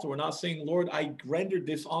the altar. We're not saying, Lord, I rendered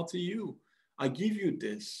this unto you. I give you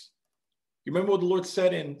this. You remember what the Lord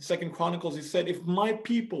said in 2 Chronicles? He said, if my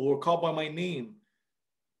people who are called by my name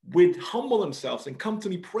would humble themselves and come to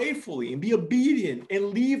me prayerfully and be obedient and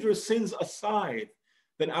leave their sins aside,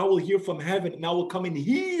 then I will hear from heaven and I will come and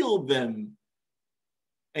heal them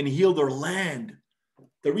and heal their land.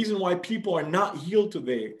 The reason why people are not healed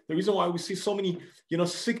today, the reason why we see so many,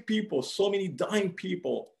 sick people, so many dying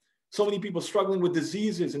people, so many people struggling with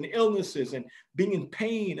diseases and illnesses and being in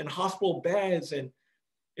pain and hospital beds, and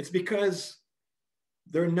it's because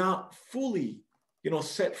they're not fully,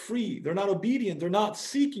 set free. They're not obedient. They're not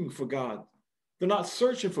seeking for God. They're not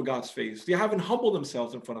searching for God's face. They haven't humbled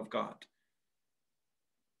themselves in front of God.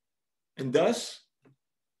 And thus,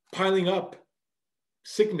 piling up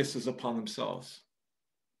sicknesses upon themselves.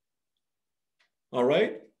 All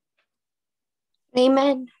right?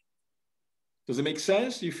 Amen. Does it make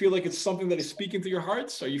sense? Do you feel like it's something that is speaking to your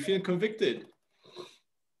hearts? Are you feeling convicted?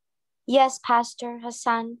 Yes, Pastor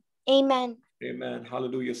Hassan. Amen. Amen.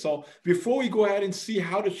 Hallelujah. So before we go ahead and see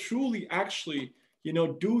how to truly actually,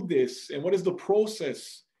 do this, and what is the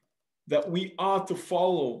process that we ought to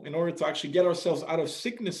follow in order to actually get ourselves out of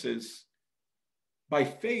sicknesses by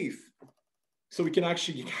faith, so we can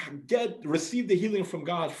actually receive the healing from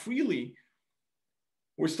God freely,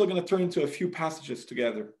 we're still going to turn into a few passages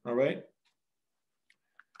together. All right.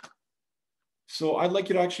 So I'd like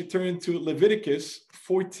you to actually turn to Leviticus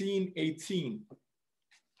 14:18.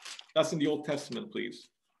 That's in the Old Testament, please.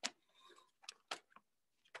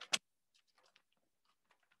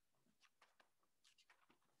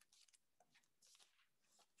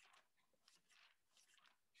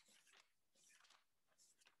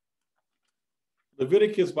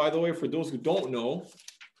 Leviticus, by the way, for those who don't know,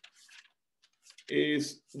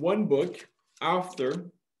 is one book after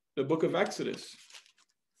the book of Exodus.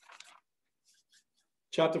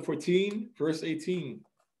 Chapter 14, verse 18.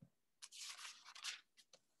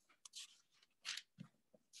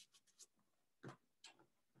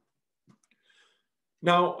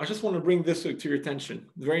 Now, I just want to bring this to your attention.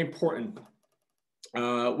 Very important,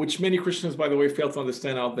 which many Christians, by the way, fail to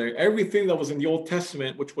understand out there. Everything that was in the Old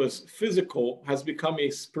Testament, which was physical, has become a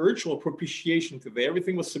spiritual propitiation today.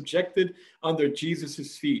 Everything was subjected under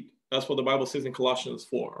Jesus' feet. That's what the Bible says in Colossians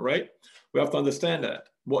 4, right? We have to understand that.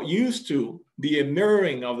 What used to be a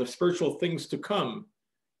mirroring of the spiritual things to come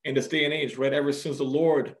in this day and age, right? Ever since the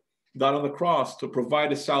Lord died on the cross to provide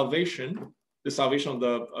the salvation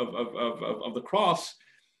of the cross,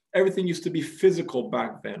 everything used to be physical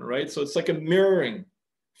back then, right? So it's like a mirroring,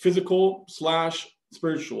 physical /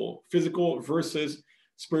 spiritual, physical versus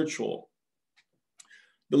spiritual.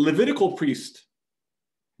 The Levitical priest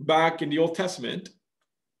back in the Old Testament,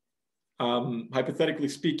 hypothetically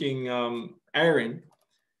speaking, Aaron,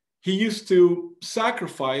 he used to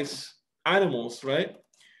sacrifice animals, right,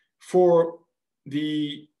 for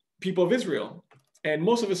the people of Israel. And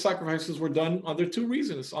most of his sacrifices were done under two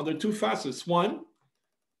reasons, under two facets. One,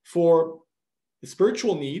 for the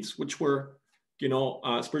spiritual needs, which were,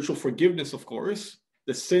 spiritual forgiveness, of course,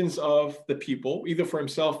 the sins of the people, either for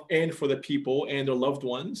himself and for the people and their loved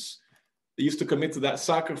ones. They used to commit to that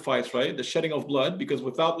sacrifice, right? The shedding of blood, because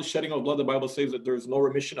without the shedding of blood, the Bible says that there is no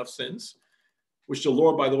remission of sins, which the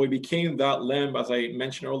Lord, by the way, became that lamb, as I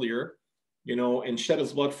mentioned earlier, and shed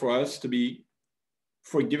his blood for us to be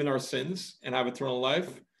forgiven our sins and have eternal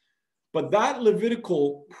life. But that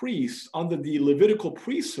Levitical priest, under the Levitical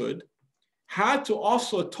priesthood, had to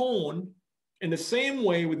also atone in the same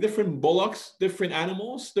way with different bullocks, different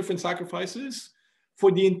animals, different sacrifices,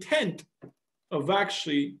 for the intent of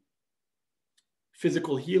actually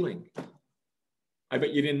physical healing. I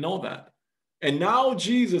bet you didn't know that. And now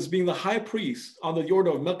Jesus, being the high priest under the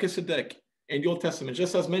order of Melchizedek in the Old Testament,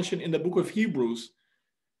 just as mentioned in the book of Hebrews,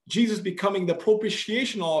 Jesus becoming the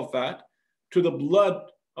propitiation, all of that, to the blood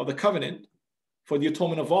of the covenant for the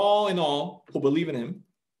atonement of all and all who believe in him,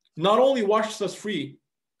 not only washes us free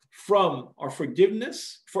from our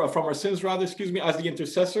forgiveness, from our sins, rather, as the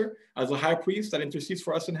intercessor, as the high priest that intercedes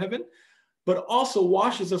for us in heaven, but also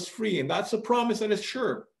washes us free, and that's a promise that is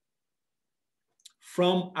sure,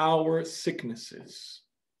 from our sicknesses.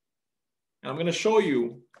 And I'm going to show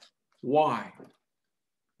you why.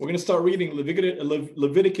 We're going to start reading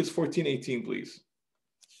Leviticus 14:18, please.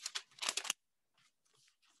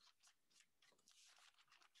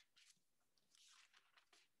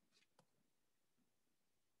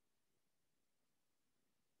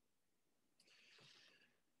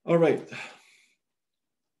 All right.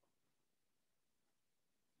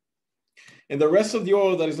 And the rest of the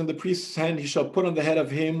oil that is in the priest's hand, he shall put on the head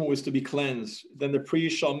of him who is to be cleansed. Then the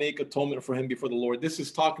priest shall make atonement for him before the Lord. This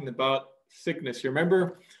is talking about sickness. You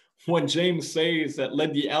remember when James says that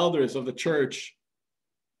let the elders of the church,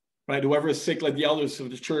 right, whoever is sick, let the elders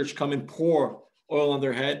of the church come and pour oil on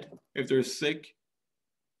their head if they're sick.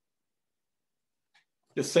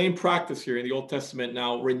 The same practice here in the Old Testament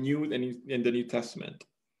now renewed in the New Testament.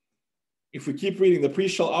 If we keep reading, the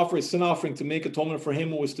priest shall offer a sin offering to make atonement for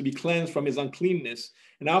him who is to be cleansed from his uncleanness,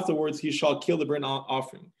 and afterwards he shall kill the burnt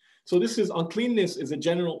offering. So this is uncleanness is a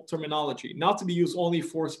general terminology, not to be used only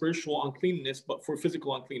for spiritual uncleanness, but for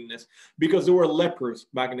physical uncleanness, because there were lepers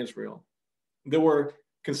back in Israel. They were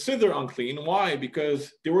considered unclean. Why?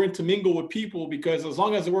 Because they weren't to mingle with people, because as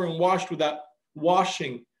long as they weren't washed with that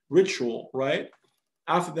washing ritual, right?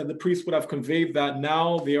 After that, the priest would have conveyed that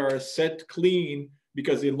now they are set clean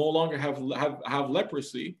because they no longer have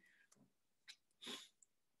leprosy.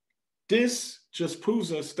 This just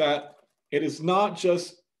proves us that it is not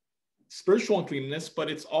just spiritual uncleanness, but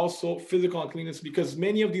it's also physical uncleanness, because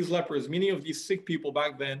many of these lepers, many of these sick people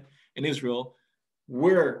back then in Israel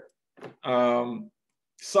were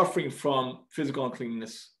suffering from physical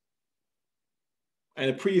uncleanness. And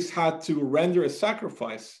the priest had to render a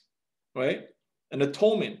sacrifice, right? An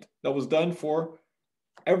atonement that was done for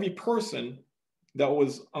every person that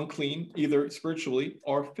was unclean, either spiritually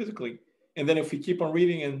or physically. And then if we keep on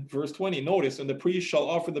reading in verse 20, notice, and the priest shall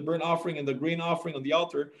offer the burnt offering and the grain offering on the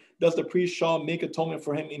altar. Thus the priest shall make atonement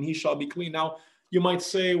for him, and he shall be clean. Now, you might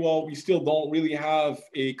say, well, we still don't really have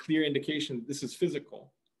a clear indication this is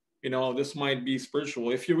physical. You know, this might be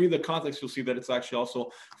spiritual. If you read the context, you'll see that it's actually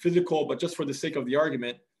also physical. But just for the sake of the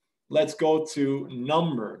argument, let's go to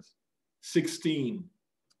Numbers 16.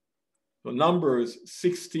 So Numbers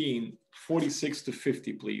 16, 46 to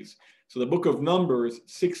 50, please. So the book of Numbers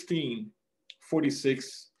 16,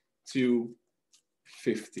 46 to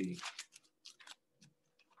 50.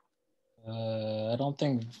 I don't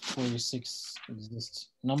think 46 exists.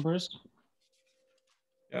 Numbers?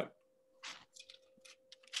 Yeah.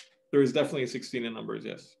 There is definitely a 16 in Numbers,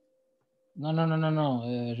 yes. No.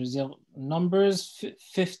 Je veux dire, Numbers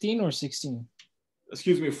 15 or 16?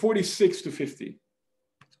 Excuse me, 46 to 50.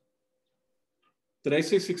 Did I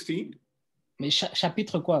say 16? Mais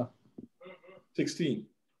chapitre quoi? 16.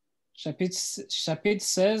 Chapitre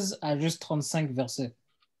 16 à juste 35 versets.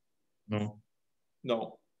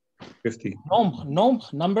 No. 50.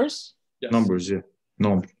 Numbers? Yes. Numbers, yeah.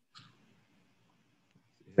 Number.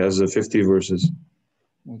 It has 50 verses.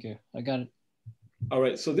 Okay, I got it. All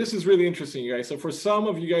right, so this is really interesting, you guys. So for some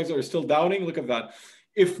of you guys that are still doubting, look at that.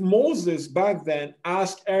 If Moses back then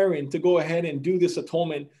asked Aaron to go ahead and do this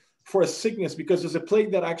atonement for a sickness, because there's a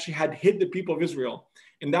plague that actually had hit the people of Israel,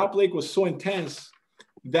 and that plague was so intense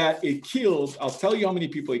that it killed, I'll tell you how many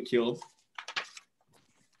people it killed.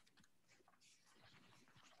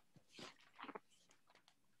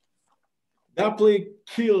 That plague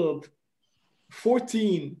killed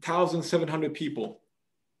 14,700 people.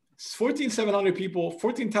 14,700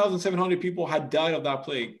 people had died of that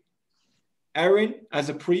plague. Aaron, as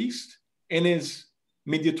a priest, in his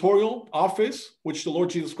mediatorial office, which the Lord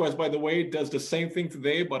Jesus Christ, by the way, does the same thing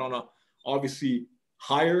today, but on a obviously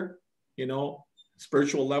higher,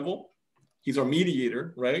 spiritual level. He's our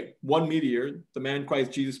mediator, right? One mediator, the man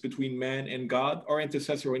Christ Jesus between man and God, our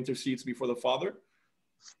intercessor who intercedes before the Father.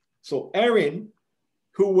 So Aaron,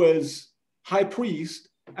 who was high priest,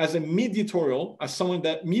 as a mediatorial, as someone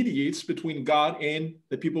that mediates between God and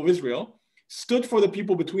the people of Israel, stood for the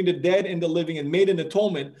people between the dead and the living and made an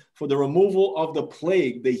atonement for the removal of the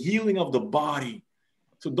plague, the healing of the body.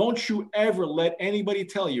 So don't you ever let anybody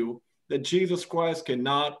tell you that Jesus Christ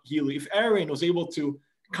cannot heal you. If Aaron was able to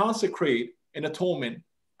consecrate an atonement,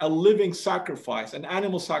 a living sacrifice, an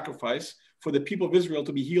animal sacrifice for the people of Israel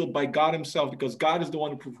to be healed by God himself, because God is the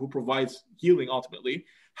one who provides healing ultimately,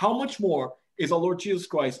 how much more is our Lord Jesus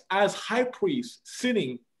Christ as high priest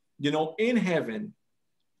sitting, in heaven,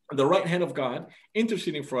 on the right hand of God,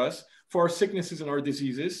 interceding for us, for our sicknesses and our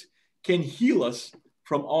diseases, can heal us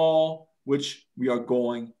from all which we are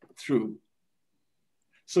going through.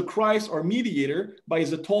 So Christ, our mediator, by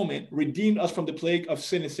his atonement, redeemed us from the plague of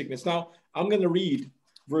sin and sickness. Now, I'm going to read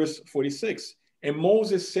verse 46. And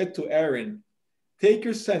Moses said to Aaron, take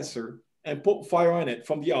your censer and put fire on it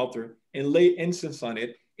from the altar and lay incense on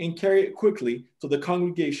it and carry it quickly to the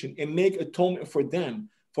congregation and make atonement for them.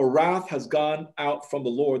 For wrath has gone out from the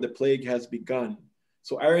Lord, the plague has begun.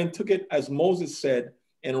 So Aaron took it as Moses said,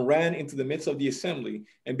 and ran into the midst of the assembly.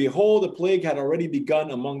 And behold, the plague had already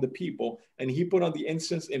begun among the people. And he put on the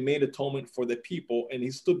incense and made atonement for the people. And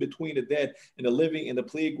he stood between the dead and the living, and the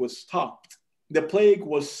plague was stopped. The plague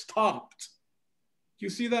was stopped. Do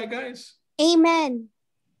you see that, guys? Amen.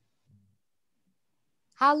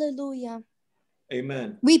 Hallelujah.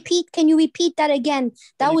 Amen. Repeat. Can you repeat that again?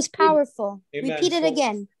 That was powerful. Amen. Repeat it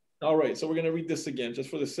again. All right, so we're going to read this again,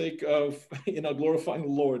 just for the sake of, glorifying the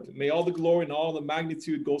Lord. May all the glory and all the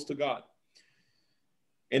magnitude goes to God.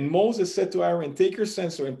 And Moses said to Aaron, take your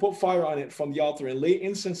censer and put fire on it from the altar and lay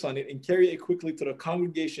incense on it and carry it quickly to the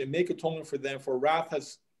congregation and make atonement for them, for wrath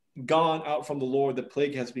has gone out from the Lord, the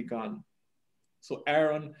plague has begun. So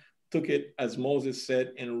Aaron took it as Moses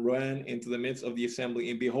said and ran into the midst of the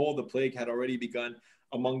assembly. And behold, the plague had already begun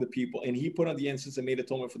among the people. And he put on the incense and made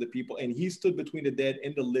atonement for the people. And he stood between the dead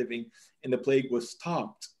and the living, and the plague was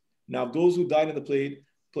stopped. Now those who died in the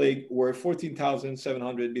plague were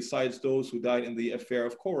 14,700, besides those who died in the affair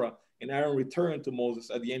of Korah. And Aaron returned to Moses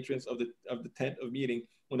at the entrance of the tent of meeting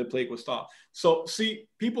when the plague was stopped. So see,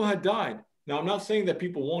 people had died. Now I'm not saying that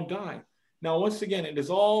people won't die. Now, once again, it is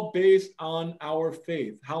all based on our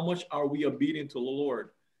faith. How much are we obedient to the Lord?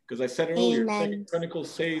 Because I said earlier, Amen. 2 Chronicles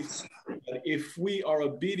says that if we are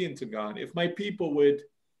obedient to God, if my people would,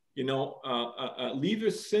 leave their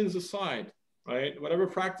sins aside, right? Whatever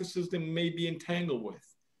practices they may be entangled with,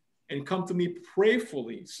 and come to me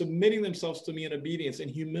prayerfully, submitting themselves to me in obedience and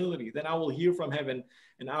humility, then I will hear from heaven,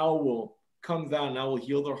 and I will come down, and I will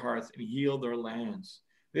heal their hearts and heal their lands.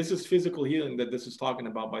 This is physical healing that this is talking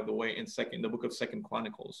about, by the way, in the book of 2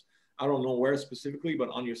 Chronicles. I don't know where specifically, but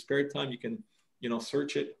on your spare time, you can,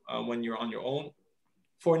 search it when you're on your own.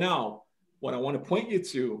 For now, what I want to point you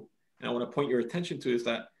to, and I want to point your attention to, is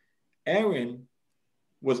that Aaron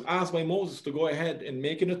was asked by Moses to go ahead and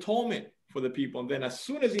make an atonement for the people. And then as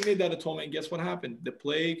soon as he made that atonement, guess what happened? The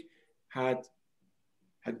plague had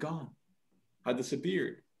gone, had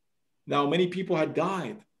disappeared. Now, many people had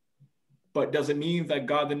died, but does it mean that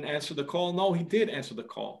God didn't answer the call? No, he did answer the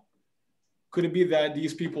call. Could it be that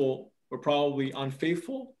these people were probably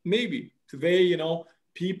unfaithful? Maybe. Today,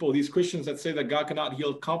 people, these Christians that say that God cannot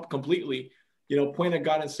heal completely, point at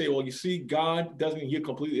God and say, well, you see, God doesn't heal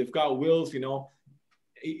completely. If God wills, he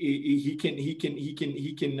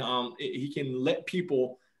can let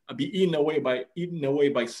people be eaten away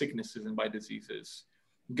by sicknesses and by diseases.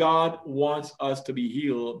 God wants us to be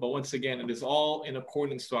healed, but once again, it is all in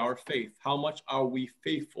accordance to our faith. How much are we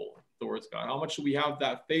faithful towards God? How much do we have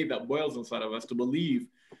that faith that boils inside of us to believe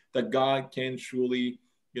that God can truly,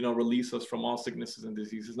 release us from all sicknesses and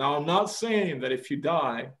diseases? Now, I'm not saying that if you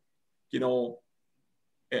die,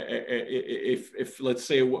 if let's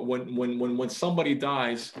say when somebody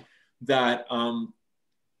dies that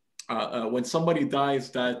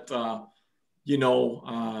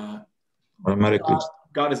automatically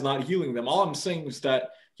God is not healing them. All I'm saying is that,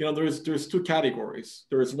 there's two categories.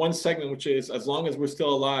 There is one segment, which is as long as we're still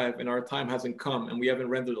alive and our time hasn't come and we haven't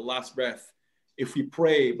rendered the last breath, if we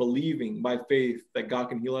pray, believing by faith that God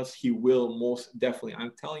can heal us, he will most definitely.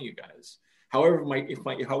 I'm telling you guys. However,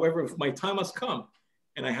 if my time has come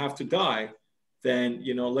and I have to die, then,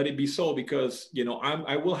 let it be so, because,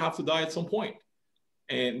 I will have to die at some point.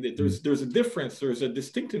 And there's a difference. There's a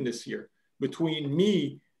distinctiveness here between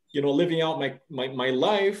me, living out my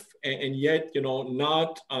life and yet,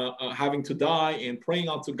 not having to die and praying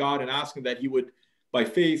unto God and asking that he would, by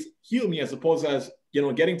faith, heal me, as opposed as,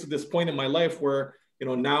 getting to this point in my life where,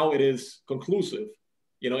 now it is conclusive.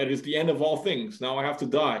 It is the end of all things. Now I have to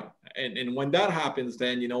die. And when that happens,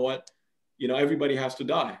 then you know what? Everybody has to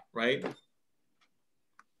die, right?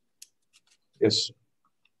 yes.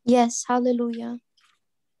 Yes. Hallelujah.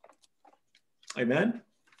 Amen.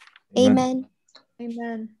 Amen.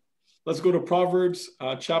 Amen. Let's go to Proverbs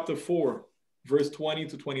chapter 4, verse 20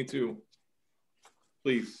 to 22.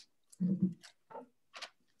 Please.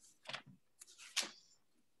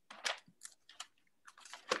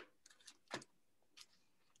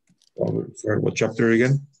 Sorry, what chapter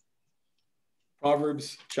again?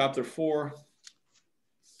 Proverbs chapter 4,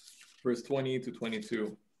 verse 20 to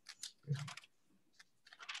 22.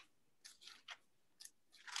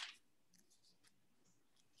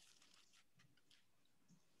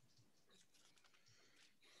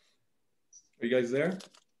 Are you guys there?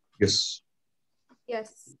 Yes.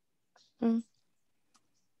 Yes.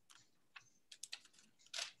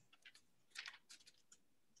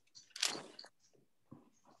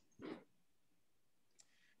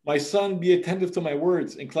 My son, be attentive to my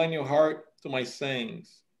words. Incline your heart to my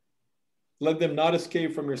sayings. Let them not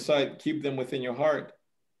escape from your sight. Keep them within your heart.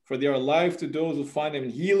 For they are life to those who find them,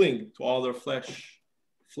 healing to all their flesh.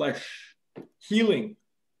 Healing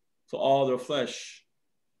to all their flesh.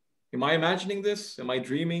 Am I imagining this? Am I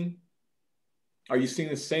dreaming? Are you seeing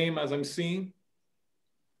the same as I'm seeing?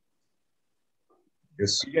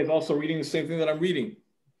 Yes. Are you guys also reading the same thing that I'm reading?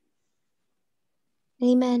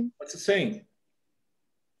 Amen. What's it saying?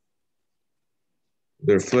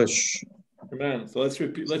 Their flesh. Amen. So let's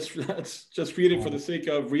repeat. Let's just read it for the sake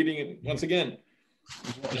of reading it once again.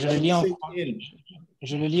 Je le lis en,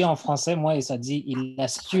 je le lis en français, moi, et ça dit, il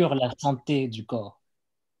assure la santé du corps.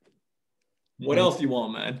 What else do you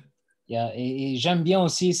want, man? Yeah, et j'aime bien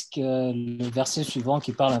aussi ce que le verset suivant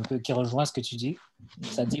qui parle un peu, qui rejoint ce que tu dis.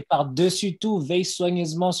 Ça dit, par-dessus tout, veille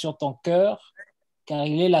soigneusement sur ton cœur, car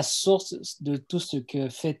il est la source de tout ce que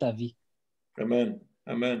fait ta vie. Amen.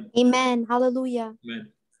 Amen. Amen. Hallelujah.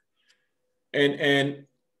 Amen. And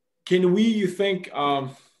can we, you think,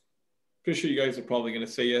 pretty sure you guys are probably going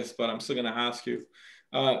to say yes, but I'm still going to ask you.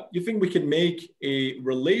 You think we can make a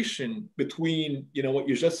relation between, you know, what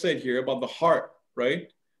you just said here about the heart,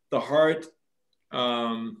 right? The heart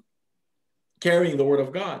carrying the word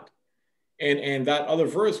of God. And that other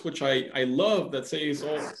verse, which I love, that says,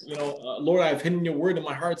 oh, you know, Lord, I've hidden your word in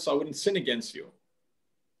my heart so I wouldn't sin against you.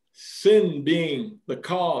 Sin being the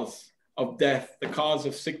cause of death, the cause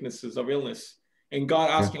of sicknesses, of illness. And God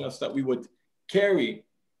asking us that we would carry,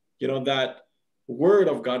 you know, that word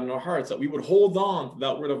of God in our hearts, that we would hold on to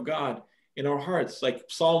that word of God in our hearts. Like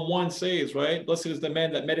Psalm 1 says, right? Blessed is the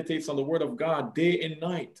man that meditates on the word of God day and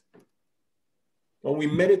night. When we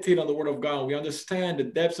meditate on the word of God, we understand the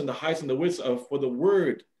depths and the heights and the widths of what the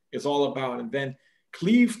word is all about, and then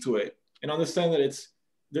cleave to it and understand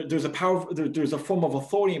that there's a power, there's a form of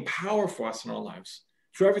authority and power for us in our lives,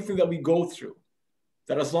 for everything that we go through.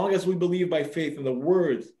 That as long as we believe by faith in the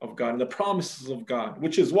word of God and the promises of God,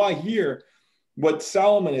 which is why here, what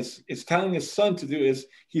Solomon is telling his son to do is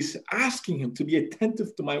he's asking him to be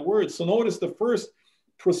attentive to my words. So notice the first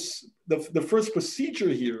procedure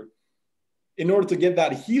here in order to get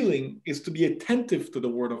that healing is to be attentive to the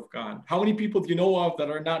word of God. How many people do you know of that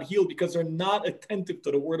are not healed because they're not attentive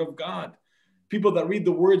to the word of God? People that read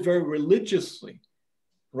the word very religiously,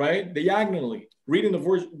 right? Diagonally, reading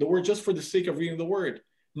the word just for the sake of reading the word,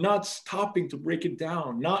 not stopping to break it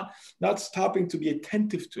down, not stopping to be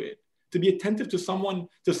attentive to it. To be attentive to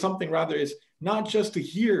something rather, is not just to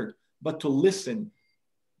hear, but to listen.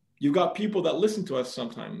 You've got people that listen to us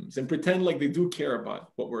sometimes and pretend like they do care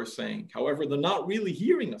about what we're saying. However, they're not really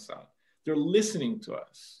hearing us out. They're listening to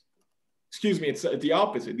us. Excuse me, it's the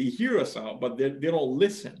opposite. They hear us out, but they don't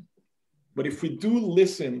listen. But if we do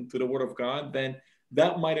listen to the word of God, then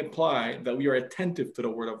that might imply that we are attentive to the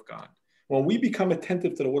word of God. When we become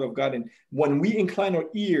attentive to the word of God, and when we incline our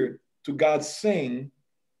ear to God's saying,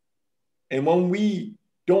 and when we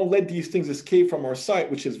don't let these things escape from our sight,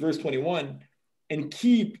 which is verse 21, and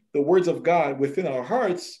keep the words of God within our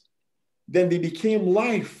hearts, then they became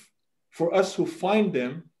life for us who find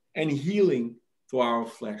them and healing to our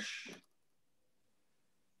flesh.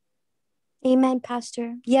 Amen,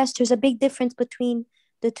 Pastor. Yes, there's a big difference between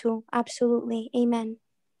the two. Absolutely. Amen.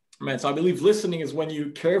 Amen. So I believe listening is when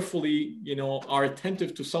you carefully, you know, are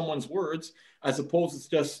attentive to someone's words, as opposed to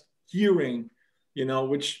just hearing, you know,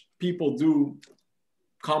 which people do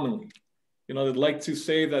commonly. You know, they'd like to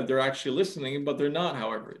say that they're actually listening, but they're not,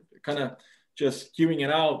 however. They're kind of just hearing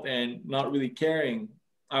it out and not really caring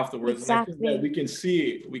afterwards. Exactly. And I think that we can see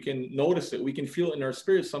it, we can notice it, we can feel it in our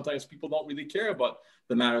spirits. Sometimes people don't really care about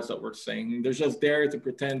the matters that we're saying. They're just there to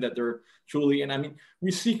pretend that they're truly, and I mean,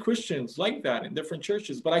 we see Christians like that in different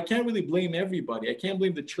churches, but I can't really blame everybody. I can't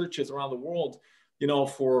blame the churches around the world, you know,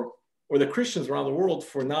 or the Christians around the world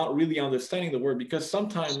for not really understanding the word, because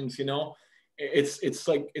sometimes, you know, it's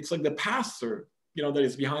like the pastor, you know, that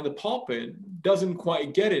is behind the pulpit doesn't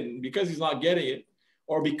quite get it. And because he's not getting it,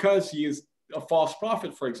 or because he is a false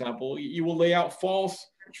prophet, for example, he will lay out false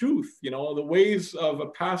truth. You know, the ways of a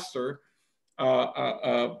pastor, you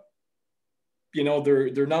know,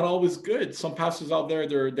 they're not always good. Some pastors out there,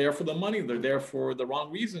 they're there for the money. They're there for the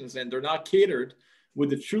wrong reasons, and they're not catered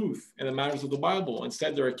with the truth and the matters of the Bible.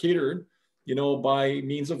 Instead, they're catered, you know, by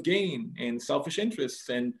means of gain and selfish interests.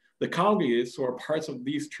 And the congregates who are parts of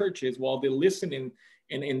these churches, while they listen and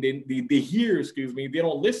they hear, excuse me, they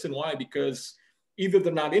don't listen. Why? Because either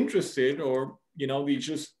they're not interested, or, you know, they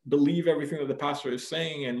just believe everything that the pastor is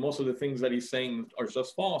saying, and most of the things that he's saying are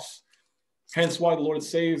just false. Hence why the Lord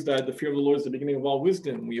says that the fear of the Lord is the beginning of all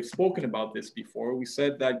wisdom. We have spoken about this before. We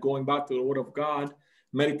said that going back to the word of God,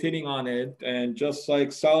 meditating on it, and just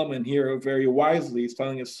like Solomon here very wisely is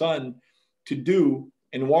telling his son to do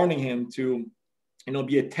and warning him to, you know,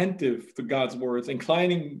 be attentive to God's words,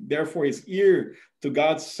 inclining therefore his ear to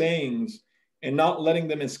God's sayings and not letting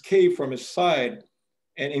them escape from his side.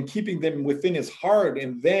 and keeping them within his heart.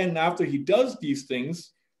 And then after he does these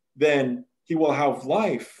things, then he will have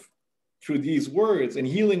life through these words, and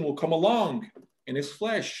healing will come along in his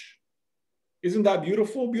flesh. Isn't that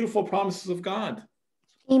beautiful? Beautiful promises of God.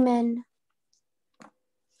 Amen.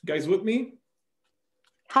 You guys with me?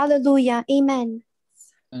 Hallelujah. Amen.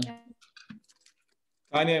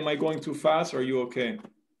 Tanya, am I going too fast or are you okay?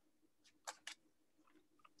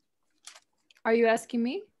 Are you asking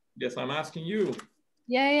me? Yes, I'm asking you.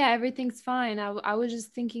 Yeah, everything's fine. I was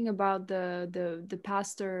just thinking about the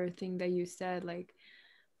pastor thing that you said. Like,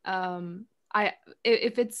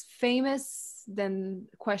 if it's famous, then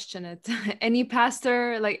question it. Any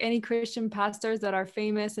pastor, like any Christian pastors that are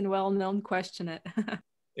famous and well known, question it.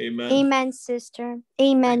 Amen. Amen, sister.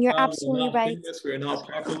 Amen. Right You're now, absolutely we're not right. famous, we're not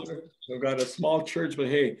popular. We've got a small church, but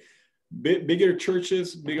hey, bigger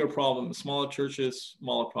churches, bigger problems. Smaller churches,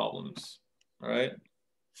 smaller problems. All right.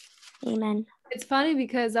 Amen. It's funny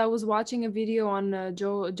because I was watching a video on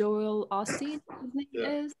Joel Osteen, his name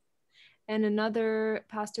is, and another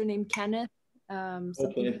pastor named Kenneth.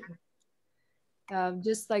 Okay.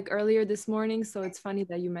 Just like earlier this morning. So it's funny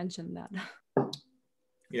that you mentioned that.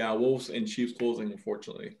 Yeah, wolves in sheep's clothing,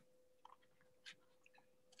 unfortunately.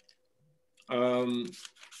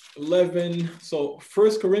 11. So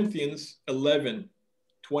 1 Corinthians 11,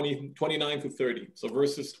 29 to 30. So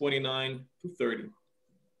verses 29 to 30.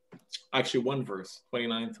 Actually, one verse,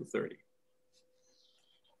 29 to 30.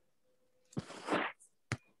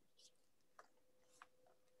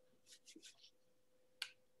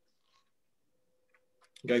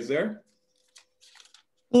 You guys there?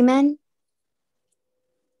 Amen.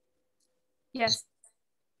 Yes.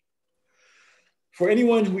 For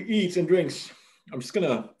anyone who eats and drinks, I'm just going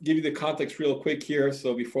to give you the context real quick here.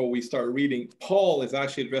 So before we start reading, Paul is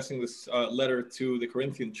actually addressing this letter to the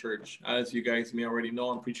Corinthian church. As you guys may already know,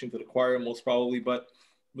 I'm preaching to the choir most probably, but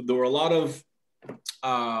there were a lot of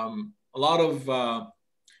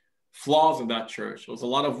flaws in that church. There was a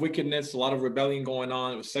lot of wickedness, a lot of rebellion going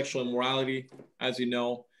on. It was sexual immorality, as you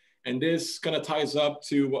know. And this kind of ties up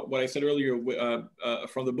to what I said earlier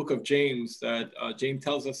from the book of James, that James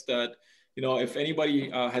tells us that, you know, if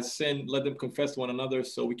anybody has sinned, let them confess to one another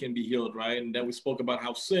so we can be healed, right? And then we spoke about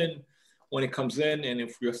how sin, when it comes in, and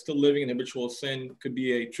if we're still living in habitual sin, could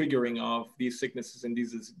be a triggering of these sicknesses and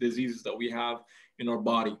these diseases that we have in our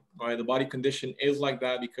body, right? The body condition is like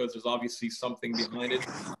that because there's obviously something behind it.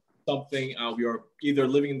 Something we are either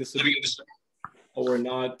living in disobedience or we're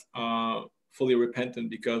not fully repentant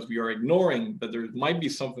because we are ignoring that there might be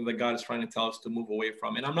something that God is trying to tell us to move away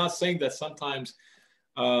from. And I'm not saying that sometimes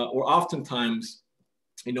or oftentimes,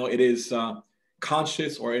 you know, it is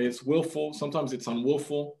conscious or it is willful. Sometimes it's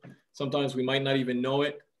unwillful. Sometimes we might not even know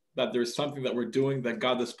it, that there's something that we're doing that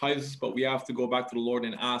God despises, but we have to go back to the Lord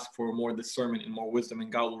and ask for more discernment and more wisdom,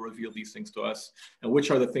 and God will reveal these things to us, and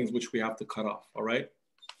which are the things which we have to cut off. All right.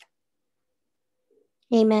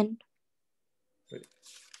 Amen.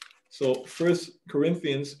 So 1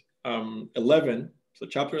 Corinthians 11, so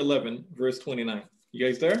chapter 11, verse 29. You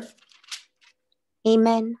guys there?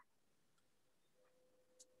 Amen.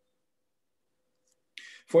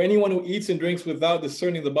 For anyone who eats and drinks without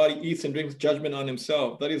discerning the body eats and drinks judgment on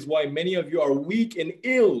himself. That is why many of you are weak and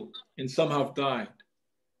ill, and some have died.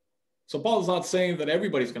 So Paul is not saying that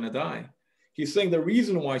everybody's going to die. He's saying the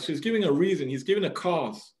reason why. So he's giving a reason. He's giving a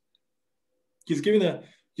cause. He's giving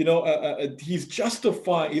he's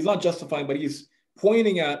justifying. He's not justifying, but he's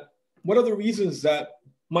pointing at what are the reasons that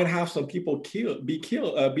might have some people be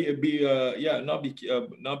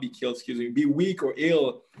weak or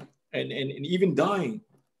ill, and even dying.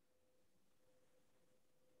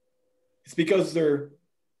 It's because they're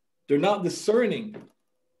not discerning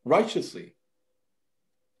righteously.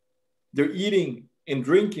 They're eating and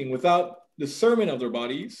drinking without discernment of their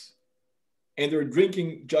bodies, and they're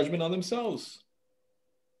drinking judgment on themselves.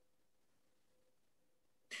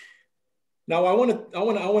 Now, I want to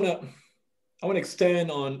extend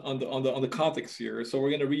on the context here. So we're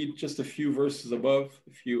going to read just a few verses above,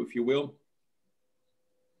 if you will.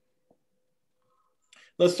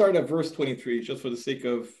 Let's start at verse 23, just for the sake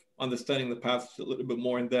of understanding the passage a little bit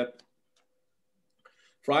more in depth.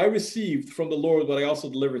 For I received from the Lord what I also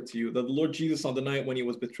delivered to you, that the Lord Jesus on the night when he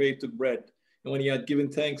was betrayed took bread. And when he had given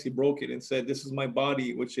thanks, he broke it and said, "This is my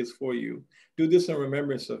body, which is for you. Do this in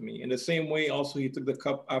remembrance of me." In the same way, also he took the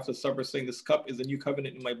cup after supper, saying, "This cup is the new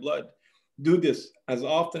covenant in my blood. Do this as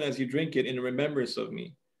often as you drink it in remembrance of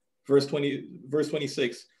me." Verse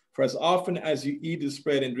 26, for as often as you eat this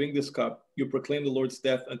bread and drink this cup, you proclaim the Lord's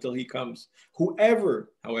death until he comes.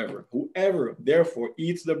 Whoever therefore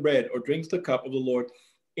eats the bread or drinks the cup of the Lord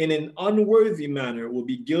in an unworthy manner will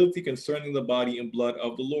be guilty concerning the body and blood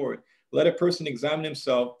of the Lord. Let a person examine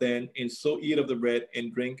himself then, and so eat of the bread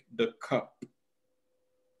and drink the cup.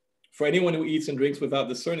 For anyone who eats and drinks without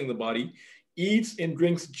discerning the body eats and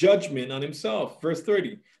drinks judgment on himself. Verse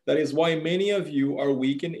 30, that is why many of you are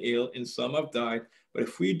weak and ill, and some have died. But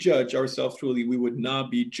if we judge ourselves truly, we would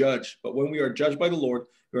not be judged. But when we are judged by the Lord,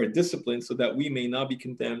 we are disciplined so that we may not be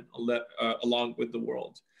condemned along with the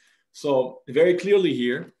world. So very clearly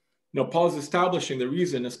here, Paul is establishing the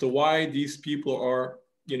reason as to why these people are,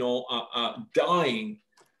 dying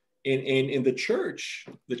in the church,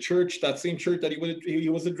 that same church that he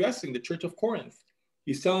was addressing, the church of Corinth.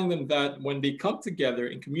 He's telling them that when they come together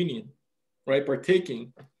in communion, right,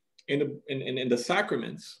 partaking in the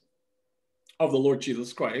sacraments of the Lord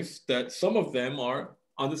Jesus Christ, that some of them are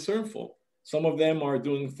undiscernful. Some of them are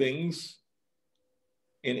doing things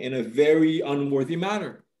in a very unworthy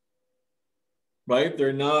manner, right?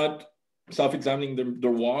 They're not self-examining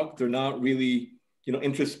their walk. They're not really,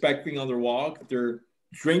 introspecting on their walk. They're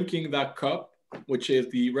drinking that cup, which is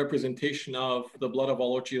the representation of the blood of our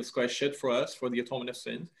Lord Jesus Christ shed for us for the atonement of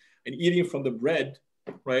sins, and eating from the bread,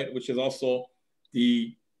 right, which is also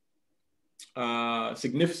the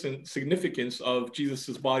significance of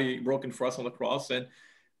Jesus's body broken for us on the cross. And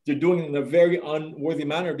they're doing it in a very unworthy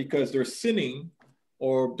manner because they're sinning,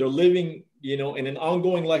 or they're living, in an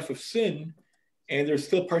ongoing life of sin, and they're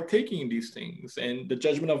still partaking in these things. And the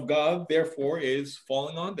judgment of God, therefore, is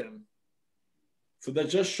falling on them. So that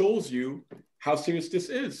just shows you how serious this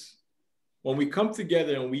is. When we come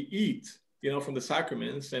together and we eat, from the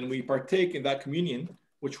sacraments, and we partake in that communion,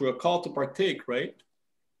 which we're called to partake, right,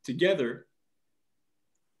 together,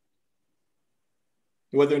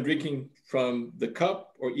 whether drinking from the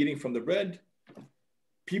cup or eating from the bread,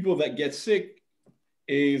 people that get sick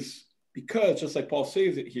is because, just like Paul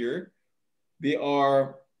says it here, they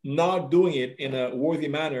are not doing it in a worthy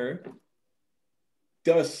manner,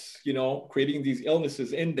 thus, creating these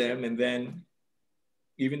illnesses in them and then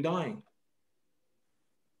even dying.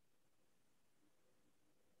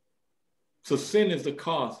 So sin is the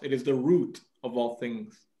cause. It is the root of all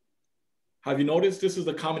things. Have you noticed this is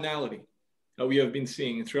the commonality that we have been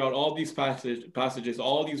seeing throughout all these passages,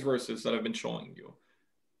 all these verses that I've been showing you?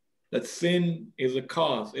 That sin is a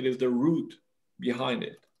cause. It is the root behind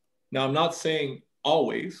it. Now, I'm not saying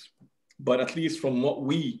always, but at least from what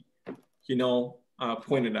we,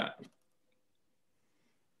 pointed at.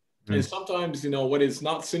 And sometimes, what is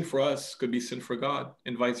not sin for us could be sin for God,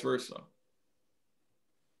 and vice versa.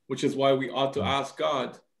 Which is why we ought to ask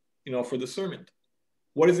God, for discernment.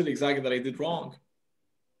 What is it exactly that I did wrong?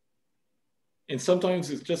 And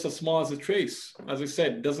sometimes it's just as small as a trace. As I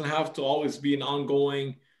said, it doesn't have to always be an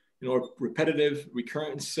ongoing, repetitive,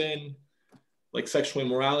 recurrent sin, like sexual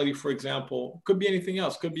immorality, for example. Could be anything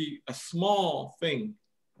else. Could be a small thing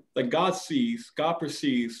that God sees, God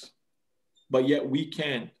perceives, but yet we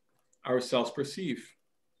can't ourselves perceive.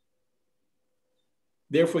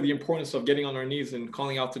 Therefore, the importance of getting on our knees and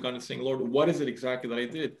calling out to God and saying, Lord, what is it exactly that I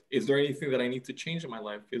did? Is there anything that I need to change in my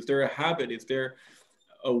life? Is there a habit? Is there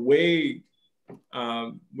a way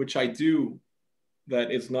which I do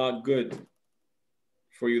that is not good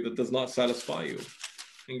for you, that does not satisfy you?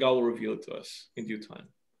 And God will reveal it to us in due time.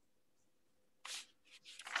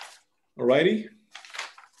 All righty?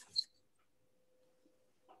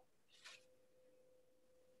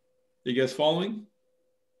 You guys following?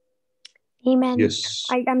 Amen. Yes.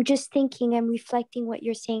 I'm just thinking and reflecting what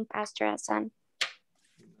you're saying, Pastor Hassan.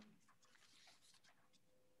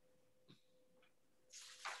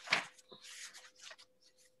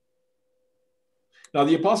 Now,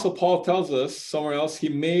 the Apostle Paul tells us somewhere else,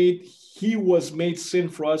 he was made sin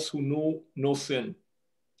for us who know no sin.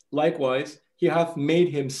 Likewise, he hath made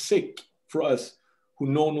him sick for us who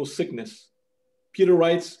know no sickness. Peter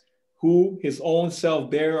writes, who his own self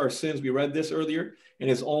bare our sins, we read this earlier, and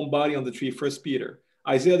his own body on the tree, 1 Peter.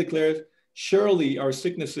 Isaiah declares, surely our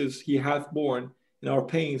sicknesses he hath borne, and our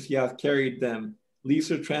pains he hath carried them.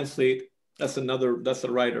 Leeser translate, that's the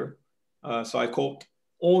writer. So I quote,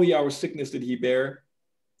 only our sickness did he bear,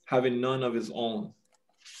 having none of his own.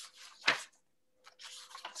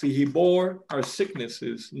 See, he bore our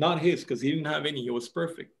sicknesses, not his, because he didn't have any. He was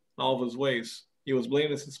perfect in all of his ways. He was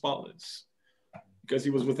blameless and spotless because he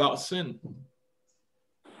was without sin.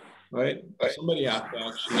 Right? Somebody had to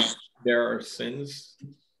actually bear our sins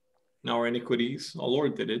and our iniquities. Our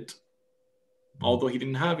Lord did it, although he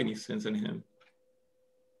didn't have any sins in him.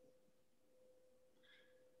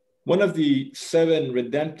 One of the 7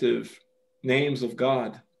 redemptive names of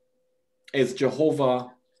God is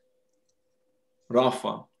Jehovah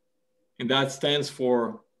Rapha. And that stands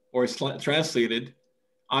for, or is translated,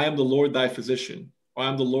 I am the Lord thy physician, or I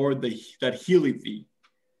am the Lord that healeth thee.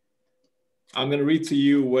 I'm going to read to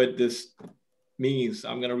you what this means.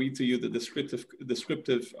 I'm going to read to you the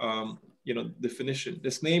descriptive definition.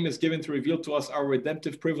 This name is given to reveal to us our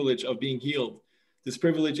redemptive privilege of being healed. This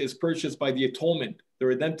privilege is purchased by the atonement. The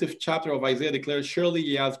redemptive chapter of Isaiah declares, surely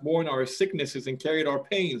he has borne our sicknesses and carried our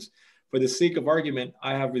pains. For the sake of argument,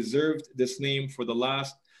 I have reserved this name for the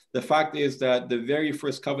last. The fact is that the very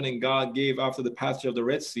first covenant God gave after the passage of the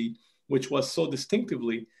Red Sea, which was so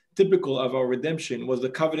distinctively typical of our redemption, was the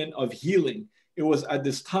covenant of healing. It was at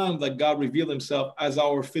this time that God revealed himself as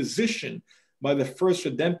our physician by the first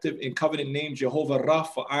redemptive and covenant name, Jehovah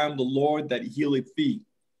Rapha, I am the Lord that healeth thee.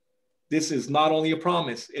 This is not only a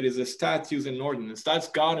promise, it is a statute and ordinance. That's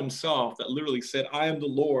God himself that literally said, I am the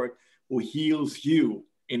Lord who heals you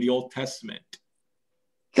in the Old Testament.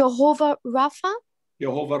 Jehovah Rapha?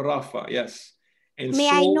 Jehovah Rapha, yes. And may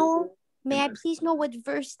I please know what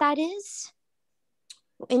verse that is?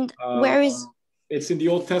 And where is... It's in the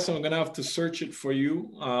Old Testament. I'm going to have to search it for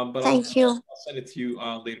you. But I'll send it to you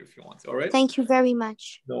later if you want to. All right? Thank you very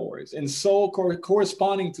much. No worries. And so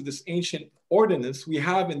corresponding to this ancient ordinance, we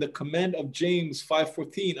have in the command of James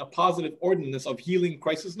 5:14, a positive ordinance of healing in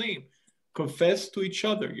Christ's name. Confess to each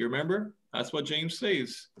other. You remember? That's what James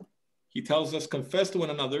says. He tells us, confess to one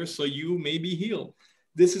another so you may be healed.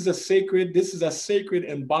 This is as sacred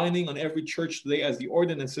and binding on every church today as the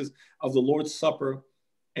ordinances of the Lord's Supper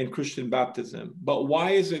and Christian baptism. But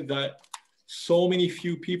why is it that so many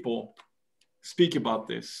few people speak about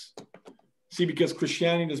this? See, because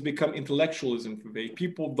Christianity has become intellectualism today.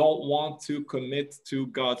 People don't want to commit to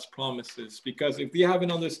God's promises because if they have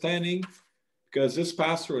an understanding, because this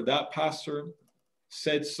pastor or that pastor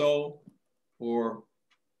said so, or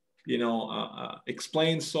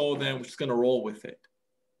explained so, then we're just going to roll with it.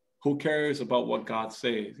 Who cares about what God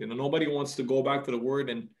says? Nobody wants to go back to the word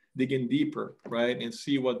and dig in deeper, right? And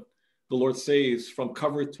see what the Lord says from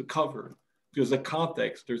cover to cover. There's a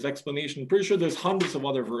context, there's explanation. I'm pretty sure there's hundreds of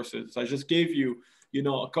other verses. I just gave you,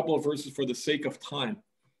 a couple of verses for the sake of time.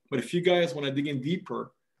 But if you guys want to dig in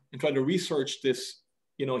deeper and try to research this,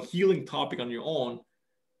 healing topic on your own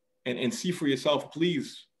and see for yourself,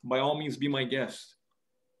 please, by all means, be my guest.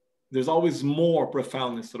 There's always more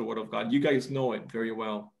profoundness to the word of God. You guys know it very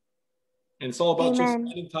well. And it's all about just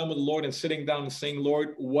spending time with the Lord and sitting down and saying,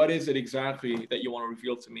 Lord, what is it exactly that you want to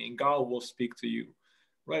reveal to me? And God will speak to you,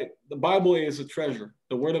 right? The Bible is a treasure.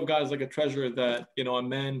 The word of God is like a treasure that, a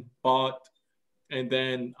man bought and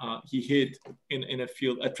then he hid in a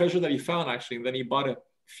field, a treasure that he found actually. And then he bought a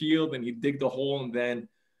field and he digged a hole and then,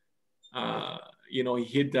 he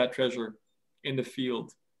hid that treasure in the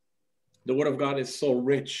field. The word of God is so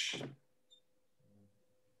rich.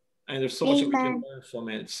 And there's so much that we can learn from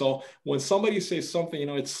it. So when somebody says something,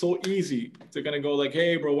 it's so easy. They're going to go like,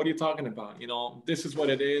 hey, bro, what are you talking about? This is what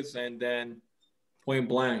it is. And then point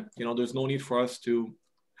blank, there's no need for us to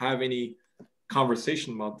have any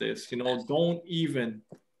conversation about this. Don't even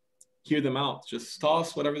hear them out. Just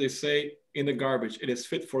toss whatever they say in the garbage. It is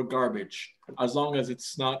fit for garbage as long as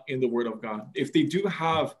it's not in the word of God. If they do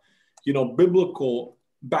have, biblical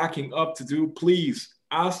backing up to do, please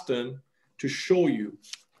ask them to show you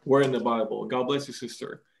where in the Bible. God bless you,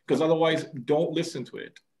 sister. Because otherwise, don't listen to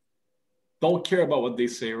it. Don't care about what they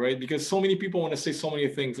say, right? Because so many people want to say so many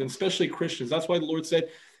things, and especially Christians. That's why the Lord said,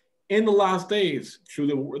 in the last days, through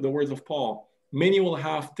the words of Paul, many will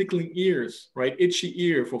have tickling ears, right? Itchy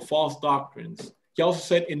ear for false doctrines. He also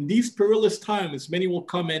said, in these perilous times, many will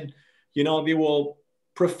come and, they will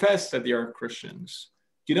profess that they are Christians.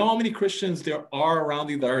 You know how many Christians there are around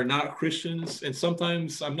you that are not Christians? And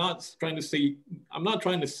sometimes I'm not trying to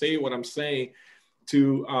say what I'm saying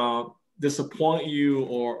to disappoint you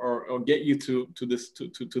or get you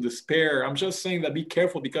to despair. I'm just saying that be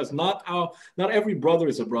careful because not every brother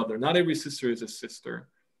is a brother. Not every sister is a sister.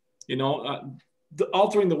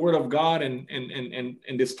 Altering the word of God and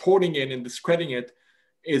distorting it and discrediting it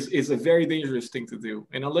is a very dangerous thing to do.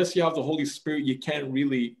 And unless you have the Holy Spirit, you can't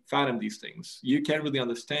really fathom these things. You can't really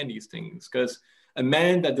understand these things because a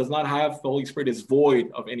man that does not have the Holy Spirit is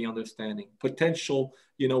void of any understanding, potential,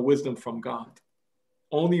 wisdom from God.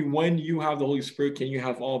 Only when you have the Holy Spirit can you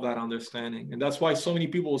have all that understanding. And that's why so many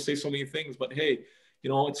people will say so many things, but hey,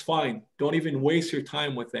 it's fine. Don't even waste your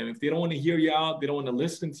time with them. If they don't want to hear you out, they don't want to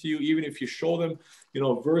listen to you, even if you show them,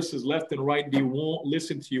 verses left and right, they won't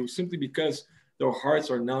listen to you simply because their hearts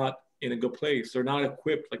are not in a good place. They're not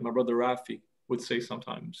equipped, like my brother Rafi would say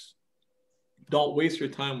sometimes. Don't waste your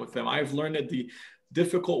time with them. I've learned it the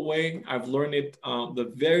difficult way. I've learned it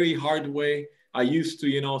the very hard way. I used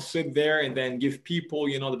to, sit there and then give people,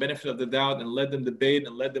 the benefit of the doubt and let them debate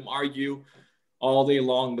and let them argue all day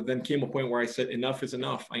long. But then came a point where I said, enough is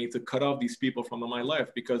enough. I need to cut off these people from my life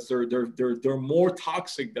because they're more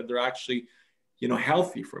toxic than they're actually,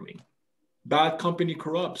 healthy for me. Bad company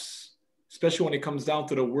corrupts, especially when it comes down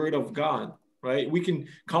to the word of God, right? We can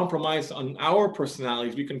compromise on our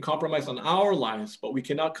personalities. We can compromise on our lives, but we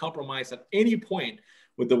cannot compromise at any point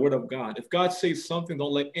with the word of God. If God says something,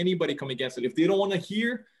 don't let anybody come against it. If they don't want to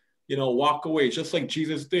hear, walk away, just like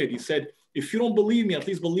Jesus did. He said, if you don't believe me, at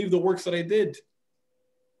least believe the works that I did,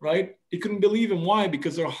 right? He couldn't believe him. Why?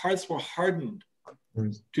 Because their hearts were hardened.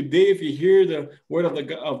 Today, if you hear the word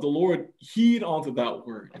of the Lord, heed onto that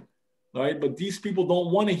word, right? But these people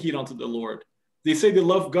don't want to heed onto the Lord. They say they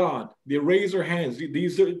love God. They raise their hands.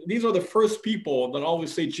 These are the first people that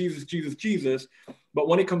always say Jesus, Jesus, Jesus. But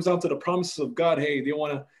when it comes down to the promises of God, hey, they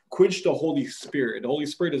want to quench the Holy Spirit. The Holy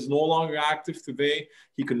Spirit is no longer active today.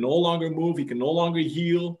 He can no longer move. He can no longer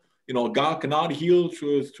heal. God cannot heal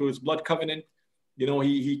through his blood covenant.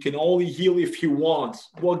 He can only heal if he wants.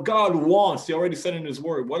 What God wants, he already said in his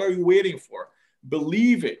word. What are you waiting for?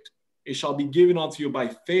 Believe it. It shall be given unto you by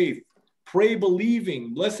faith. Pray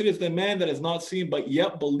believing. Blessed is the man that is not seen, but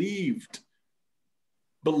yet believed.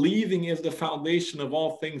 Believing is the foundation of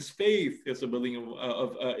all things. Faith is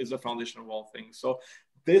the foundation of all things. So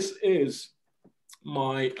this is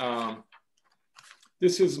my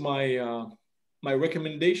my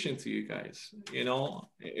recommendation to you guys.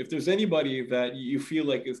 If there's anybody that you feel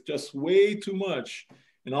like it's just way too much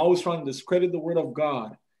and always trying to discredit the word of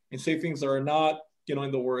God and say things that are not,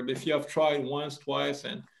 in the word, if you have tried once, twice,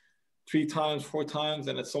 and 3 times, 4 times,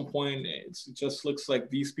 and at some point it just looks like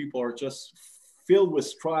these people are just filled with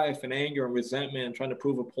strife and anger and resentment and trying to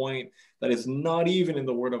prove a point that is not even in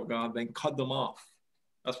the word of God, then cut them off.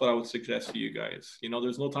 That's what I would suggest to you guys.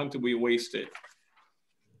 There's no time to be wasted.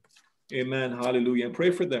 Amen. Hallelujah. And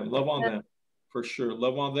pray for them. Love on them. For sure.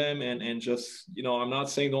 Love on them. And just, I'm not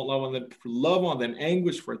saying don't love on them. Love on them.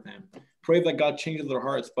 Anguish for them. Pray that God changes their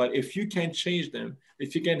hearts. But if you can't change them,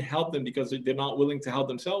 if you can't help them because they're not willing to help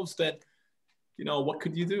themselves, then, what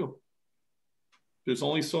could you do? There's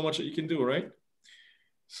only so much that you can do, right?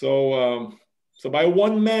 So by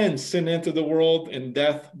one man, sin entered the world, and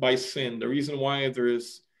death by sin. The reason why there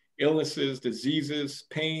is illnesses, diseases,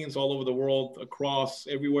 pains all over the world, across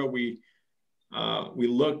everywhere we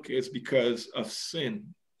look, is because of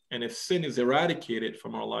sin. And if sin is eradicated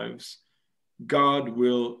from our lives, God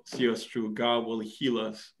will see us through. God will heal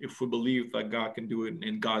us if we believe that God can do it,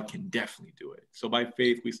 and God can definitely do it. So by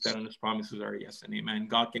faith, we stand on his promises are yes and amen.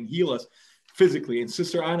 God can heal us physically. And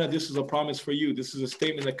Sister Anna, this is a promise for you. This is a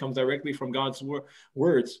statement that comes directly from God's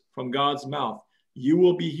words, from God's mouth. You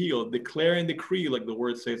will be healed. Declare and decree, like the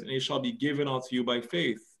word says, and it shall be given unto you by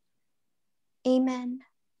faith. Amen.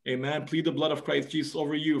 Amen. Plead the blood of Christ Jesus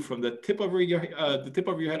over you from the tip of your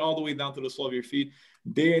head all the way down to the sole of your feet,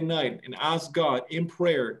 day and night, and ask God in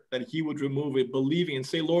prayer that he would remove it, believing, and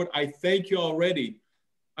say, Lord, I thank you already.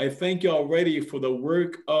 I thank you already for the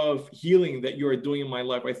work of healing that you are doing in my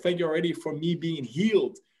life. I thank you already for me being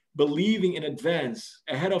healed, believing in advance,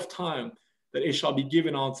 ahead of time, that it shall be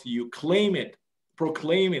given unto you. Claim it,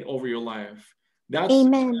 proclaim it over your life. That's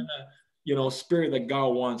Amen. the kind of, spirit that God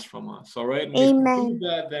wants from us. All right. And Amen. if you do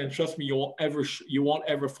that, then trust me, you won't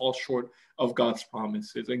ever fall short of God's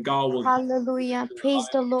promises, and God will. Hallelujah. Praise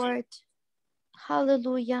the Lord.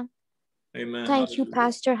 Hallelujah. Amen. Thank you,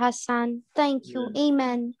 Pastor Hassan. Thank you.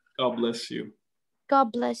 Amen. God bless you.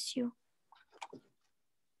 God bless you.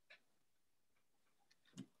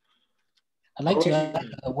 I'd like to add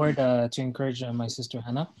a word to encourage my sister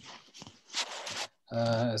Hannah.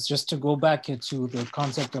 It's just to go back to the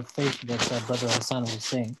concept of faith that Brother Hassan was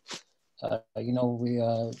saying.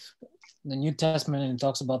 The New Testament, it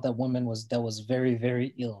talks about that woman that was very,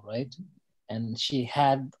 very ill, right? And she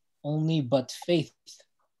had only but faith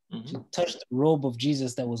to touch the robe of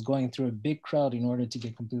Jesus that was going through a big crowd in order to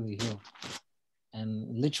get completely healed.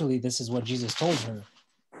 And literally, this is what Jesus told her.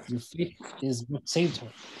 Your faith is what saved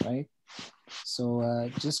her, right? So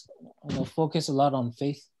just focus a lot on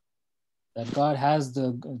faith, that God has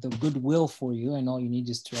the goodwill for you, and all you need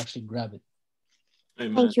is to actually grab it.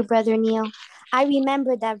 Amen. Thank you, Brother Neil. I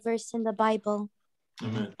remember that verse in the Bible.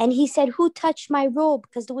 Amen. And he said, who touched my robe?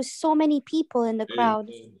 Because there was so many people in the crowd.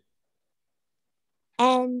 Amen.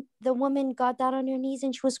 And the woman got down on her knees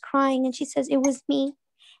and she was crying, and she says, it was me.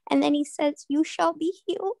 And then he says, you shall be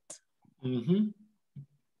healed. Mm-hmm.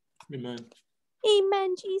 Amen.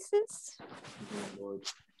 Amen, Jesus. Lord.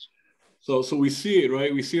 So we see it,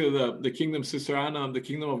 right? We see that the kingdom, Sister Anna, the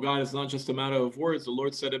kingdom of God is not just a matter of words. The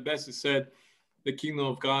Lord said it best. He said, the kingdom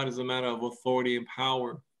of God is a matter of authority and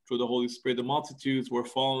power. through the Holy Spirit. The multitudes were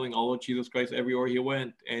following our Lord Jesus Christ everywhere he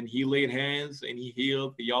went, and he laid hands and he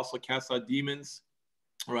healed. He also cast out demons,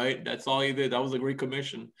 right? That's all he did. That was a great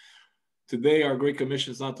commission. Today, our great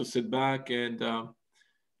commission is not to sit back and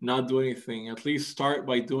not do anything. At least start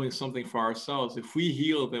by doing something for ourselves. If we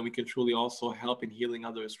heal, then we can truly also help in healing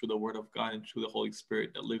others through the word of God and through the Holy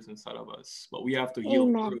Spirit that lives inside of us. But we have to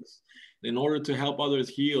heal first. In order to help others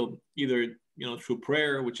heal, either through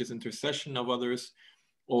prayer, which is intercession of others,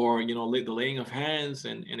 or the laying of hands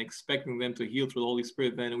and expecting them to heal through the Holy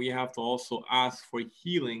Spirit, then we have to also ask for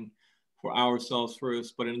healing for ourselves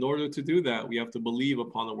first. But in order to do that, we have to believe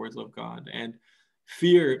upon the words of God. And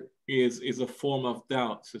fear is a form of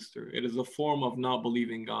doubt, sister. It is a form of not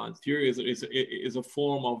believing God. Fear is a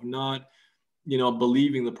form of not,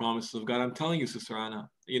 believing the promises of God. I'm telling you, Sister Anna,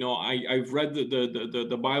 I've read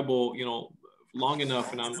the Bible, long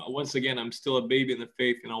enough, and I'm still a baby in the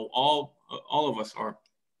faith. All of us are,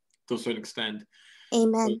 to a certain extent.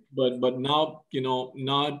 Amen. But now,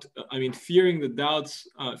 fearing the doubts,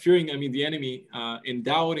 fearing the enemy, in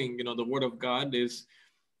doubting, the word of God is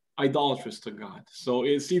idolatrous to God. So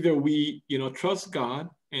it's either we, trust God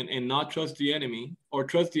and not trust the enemy, or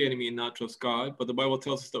trust the enemy and not trust God. But the Bible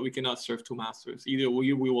tells us that we cannot serve two masters. Either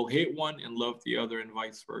we will hate one and love the other, and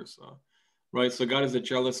vice versa, right? So God is a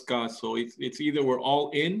jealous God. So it's either we're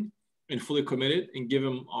all in and fully committed and give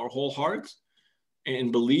him our whole heart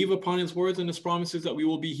and believe upon his words and his promises that we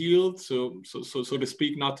will be healed. So to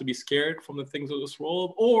speak, not to be scared from the things of this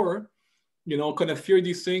world, or kind of fear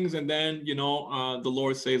these things, and then the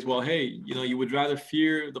Lord says, well, hey, you would rather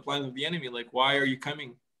fear the plans of the enemy. Like, why are you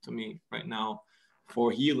coming to me right now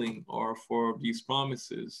for healing or for these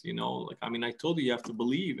promises? I told you have to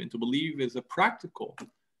believe, and to believe is a practical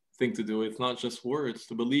thing to do. It's not just words.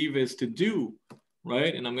 To believe is to do,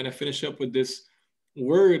 right? And I'm going to finish up with this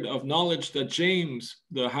word of knowledge that James,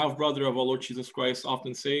 the half brother of our Lord Jesus Christ,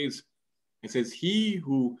 often says. It says, he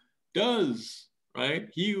who does, right?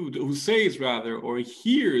 He who says, rather, or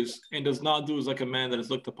hears and does not do is like a man that has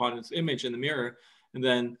looked upon his image in the mirror and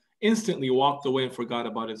then instantly walked away and forgot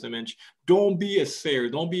about his image. Don't be a sayer,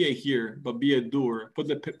 don't be a hearer, but be a doer. Put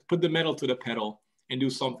the metal to the pedal and do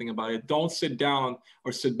something about it. Don't sit down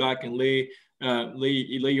or sit back and lay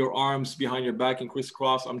your arms behind your back and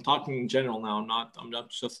crisscross. I'm talking in general now.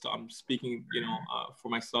 I'm speaking, for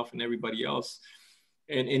myself and everybody else.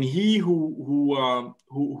 And he who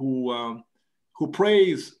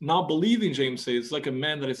prays not believing, James says, like a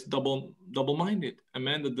man that is double-minded. A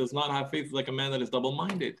man that does not have faith is like a man that is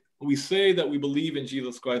double-minded. We say that we believe in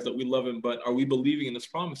Jesus Christ, that we love him, but are we believing in his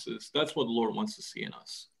promises? That's what the Lord wants to see in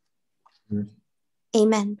us.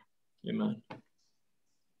 Amen. Amen.